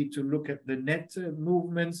 Again, we need to look at the net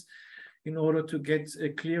movements in order to get a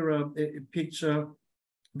clearer picture.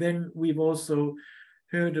 Then we've also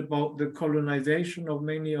heard about the colonization of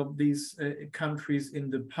many of these countries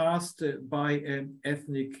in the past by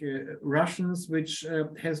ethnic Russians, which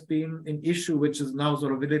has been an issue which is now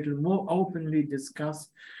sort of a little more openly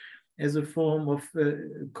discussed as a form of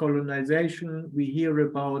colonization. We hear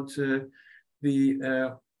about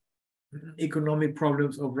the economic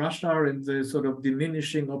problems of Russia and the sort of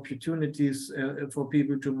diminishing opportunities for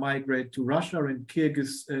people to migrate to Russia. And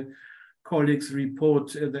Kyrgyz colleagues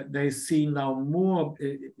report that they see now more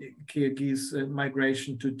Kyrgyz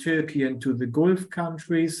migration to Turkey and to the Gulf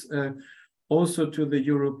countries, also to the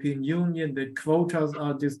European Union. The quotas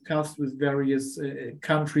are discussed with various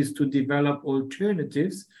countries to develop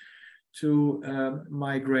alternatives to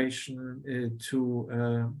migration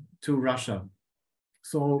to Russia.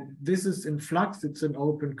 So this is in flux. It's an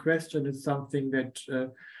open question. It's something that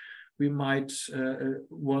we might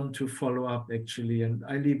want to follow up, actually. And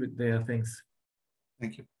I leave it there. Thanks.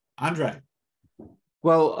 Thank you. Andre.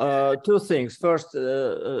 Well, two things. First,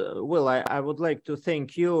 Will, I would like to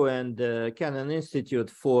thank you and Canon Institute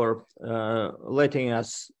for letting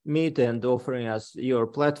us meet and offering us your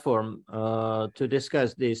platform to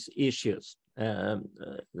discuss these issues.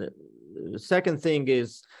 The second thing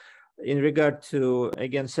is in regard to,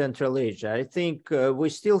 again, Central Asia. I think we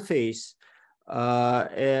still face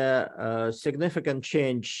a significant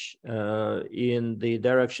change in the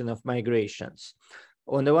direction of migrations.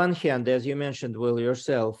 On the one hand, as you mentioned, Will,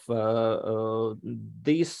 yourself,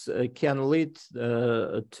 this can lead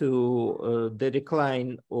to the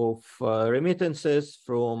decline of remittances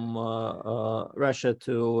from Russia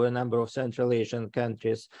to a number of Central Asian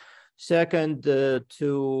countries. Second,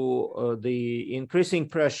 to the increasing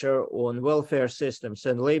pressure on welfare systems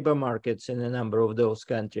and labor markets in a number of those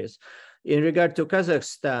countries. In regard to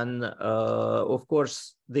Kazakhstan, of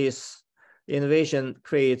course, this invasion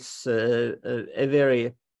creates a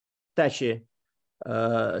very touchy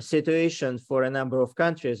situation for a number of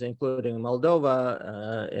countries, including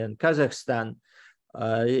Moldova and Kazakhstan.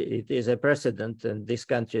 It is a precedent, and these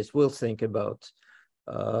countries will think about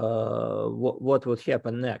what would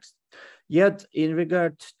happen next. Yet, in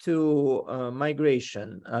regard to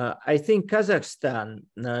migration, I think Kazakhstan,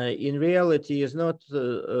 in reality, is not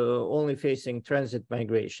only facing transit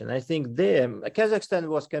migration. I think Kazakhstan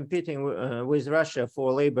was competing with Russia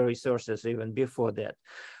for labor resources even before that.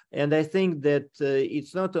 And I think that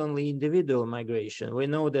it's not only individual migration. We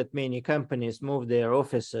know that many companies move their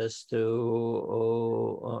offices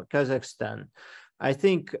to Kazakhstan. I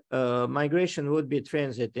think migration would be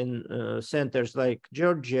transit in centers like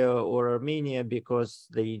Georgia or Armenia because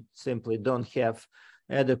they simply don't have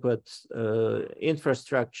adequate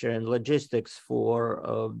infrastructure and logistics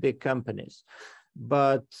for big companies.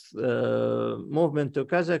 But movement to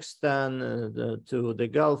Kazakhstan, to the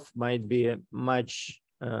Gulf might be much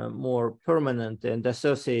more permanent and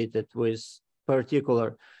associated with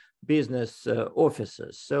particular business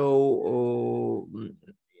offices. So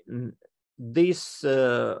this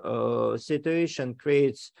situation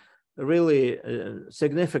creates really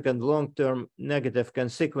significant long-term negative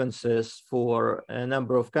consequences for a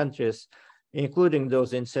number of countries, including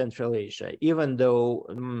those in Central Asia, even though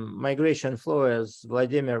migration flow, as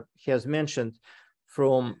Vladimir has mentioned,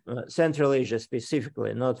 from Central Asia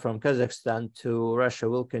specifically, not from Kazakhstan to Russia,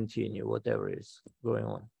 will continue, whatever is going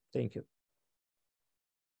on. Thank you.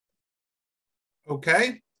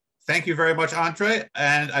 Okay. Thank you very much, Andre.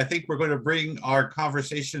 And I think we're going to bring our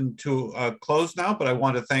conversation to a close now, but I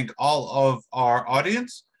want to thank all of our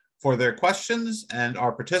audience for their questions and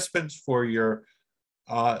our participants for your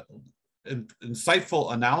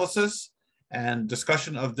insightful analysis and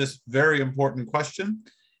discussion of this very important question.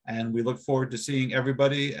 And we look forward to seeing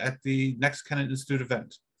everybody at the next Kennedy Institute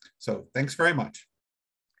event. So thanks very much.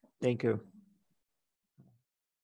 Thank you.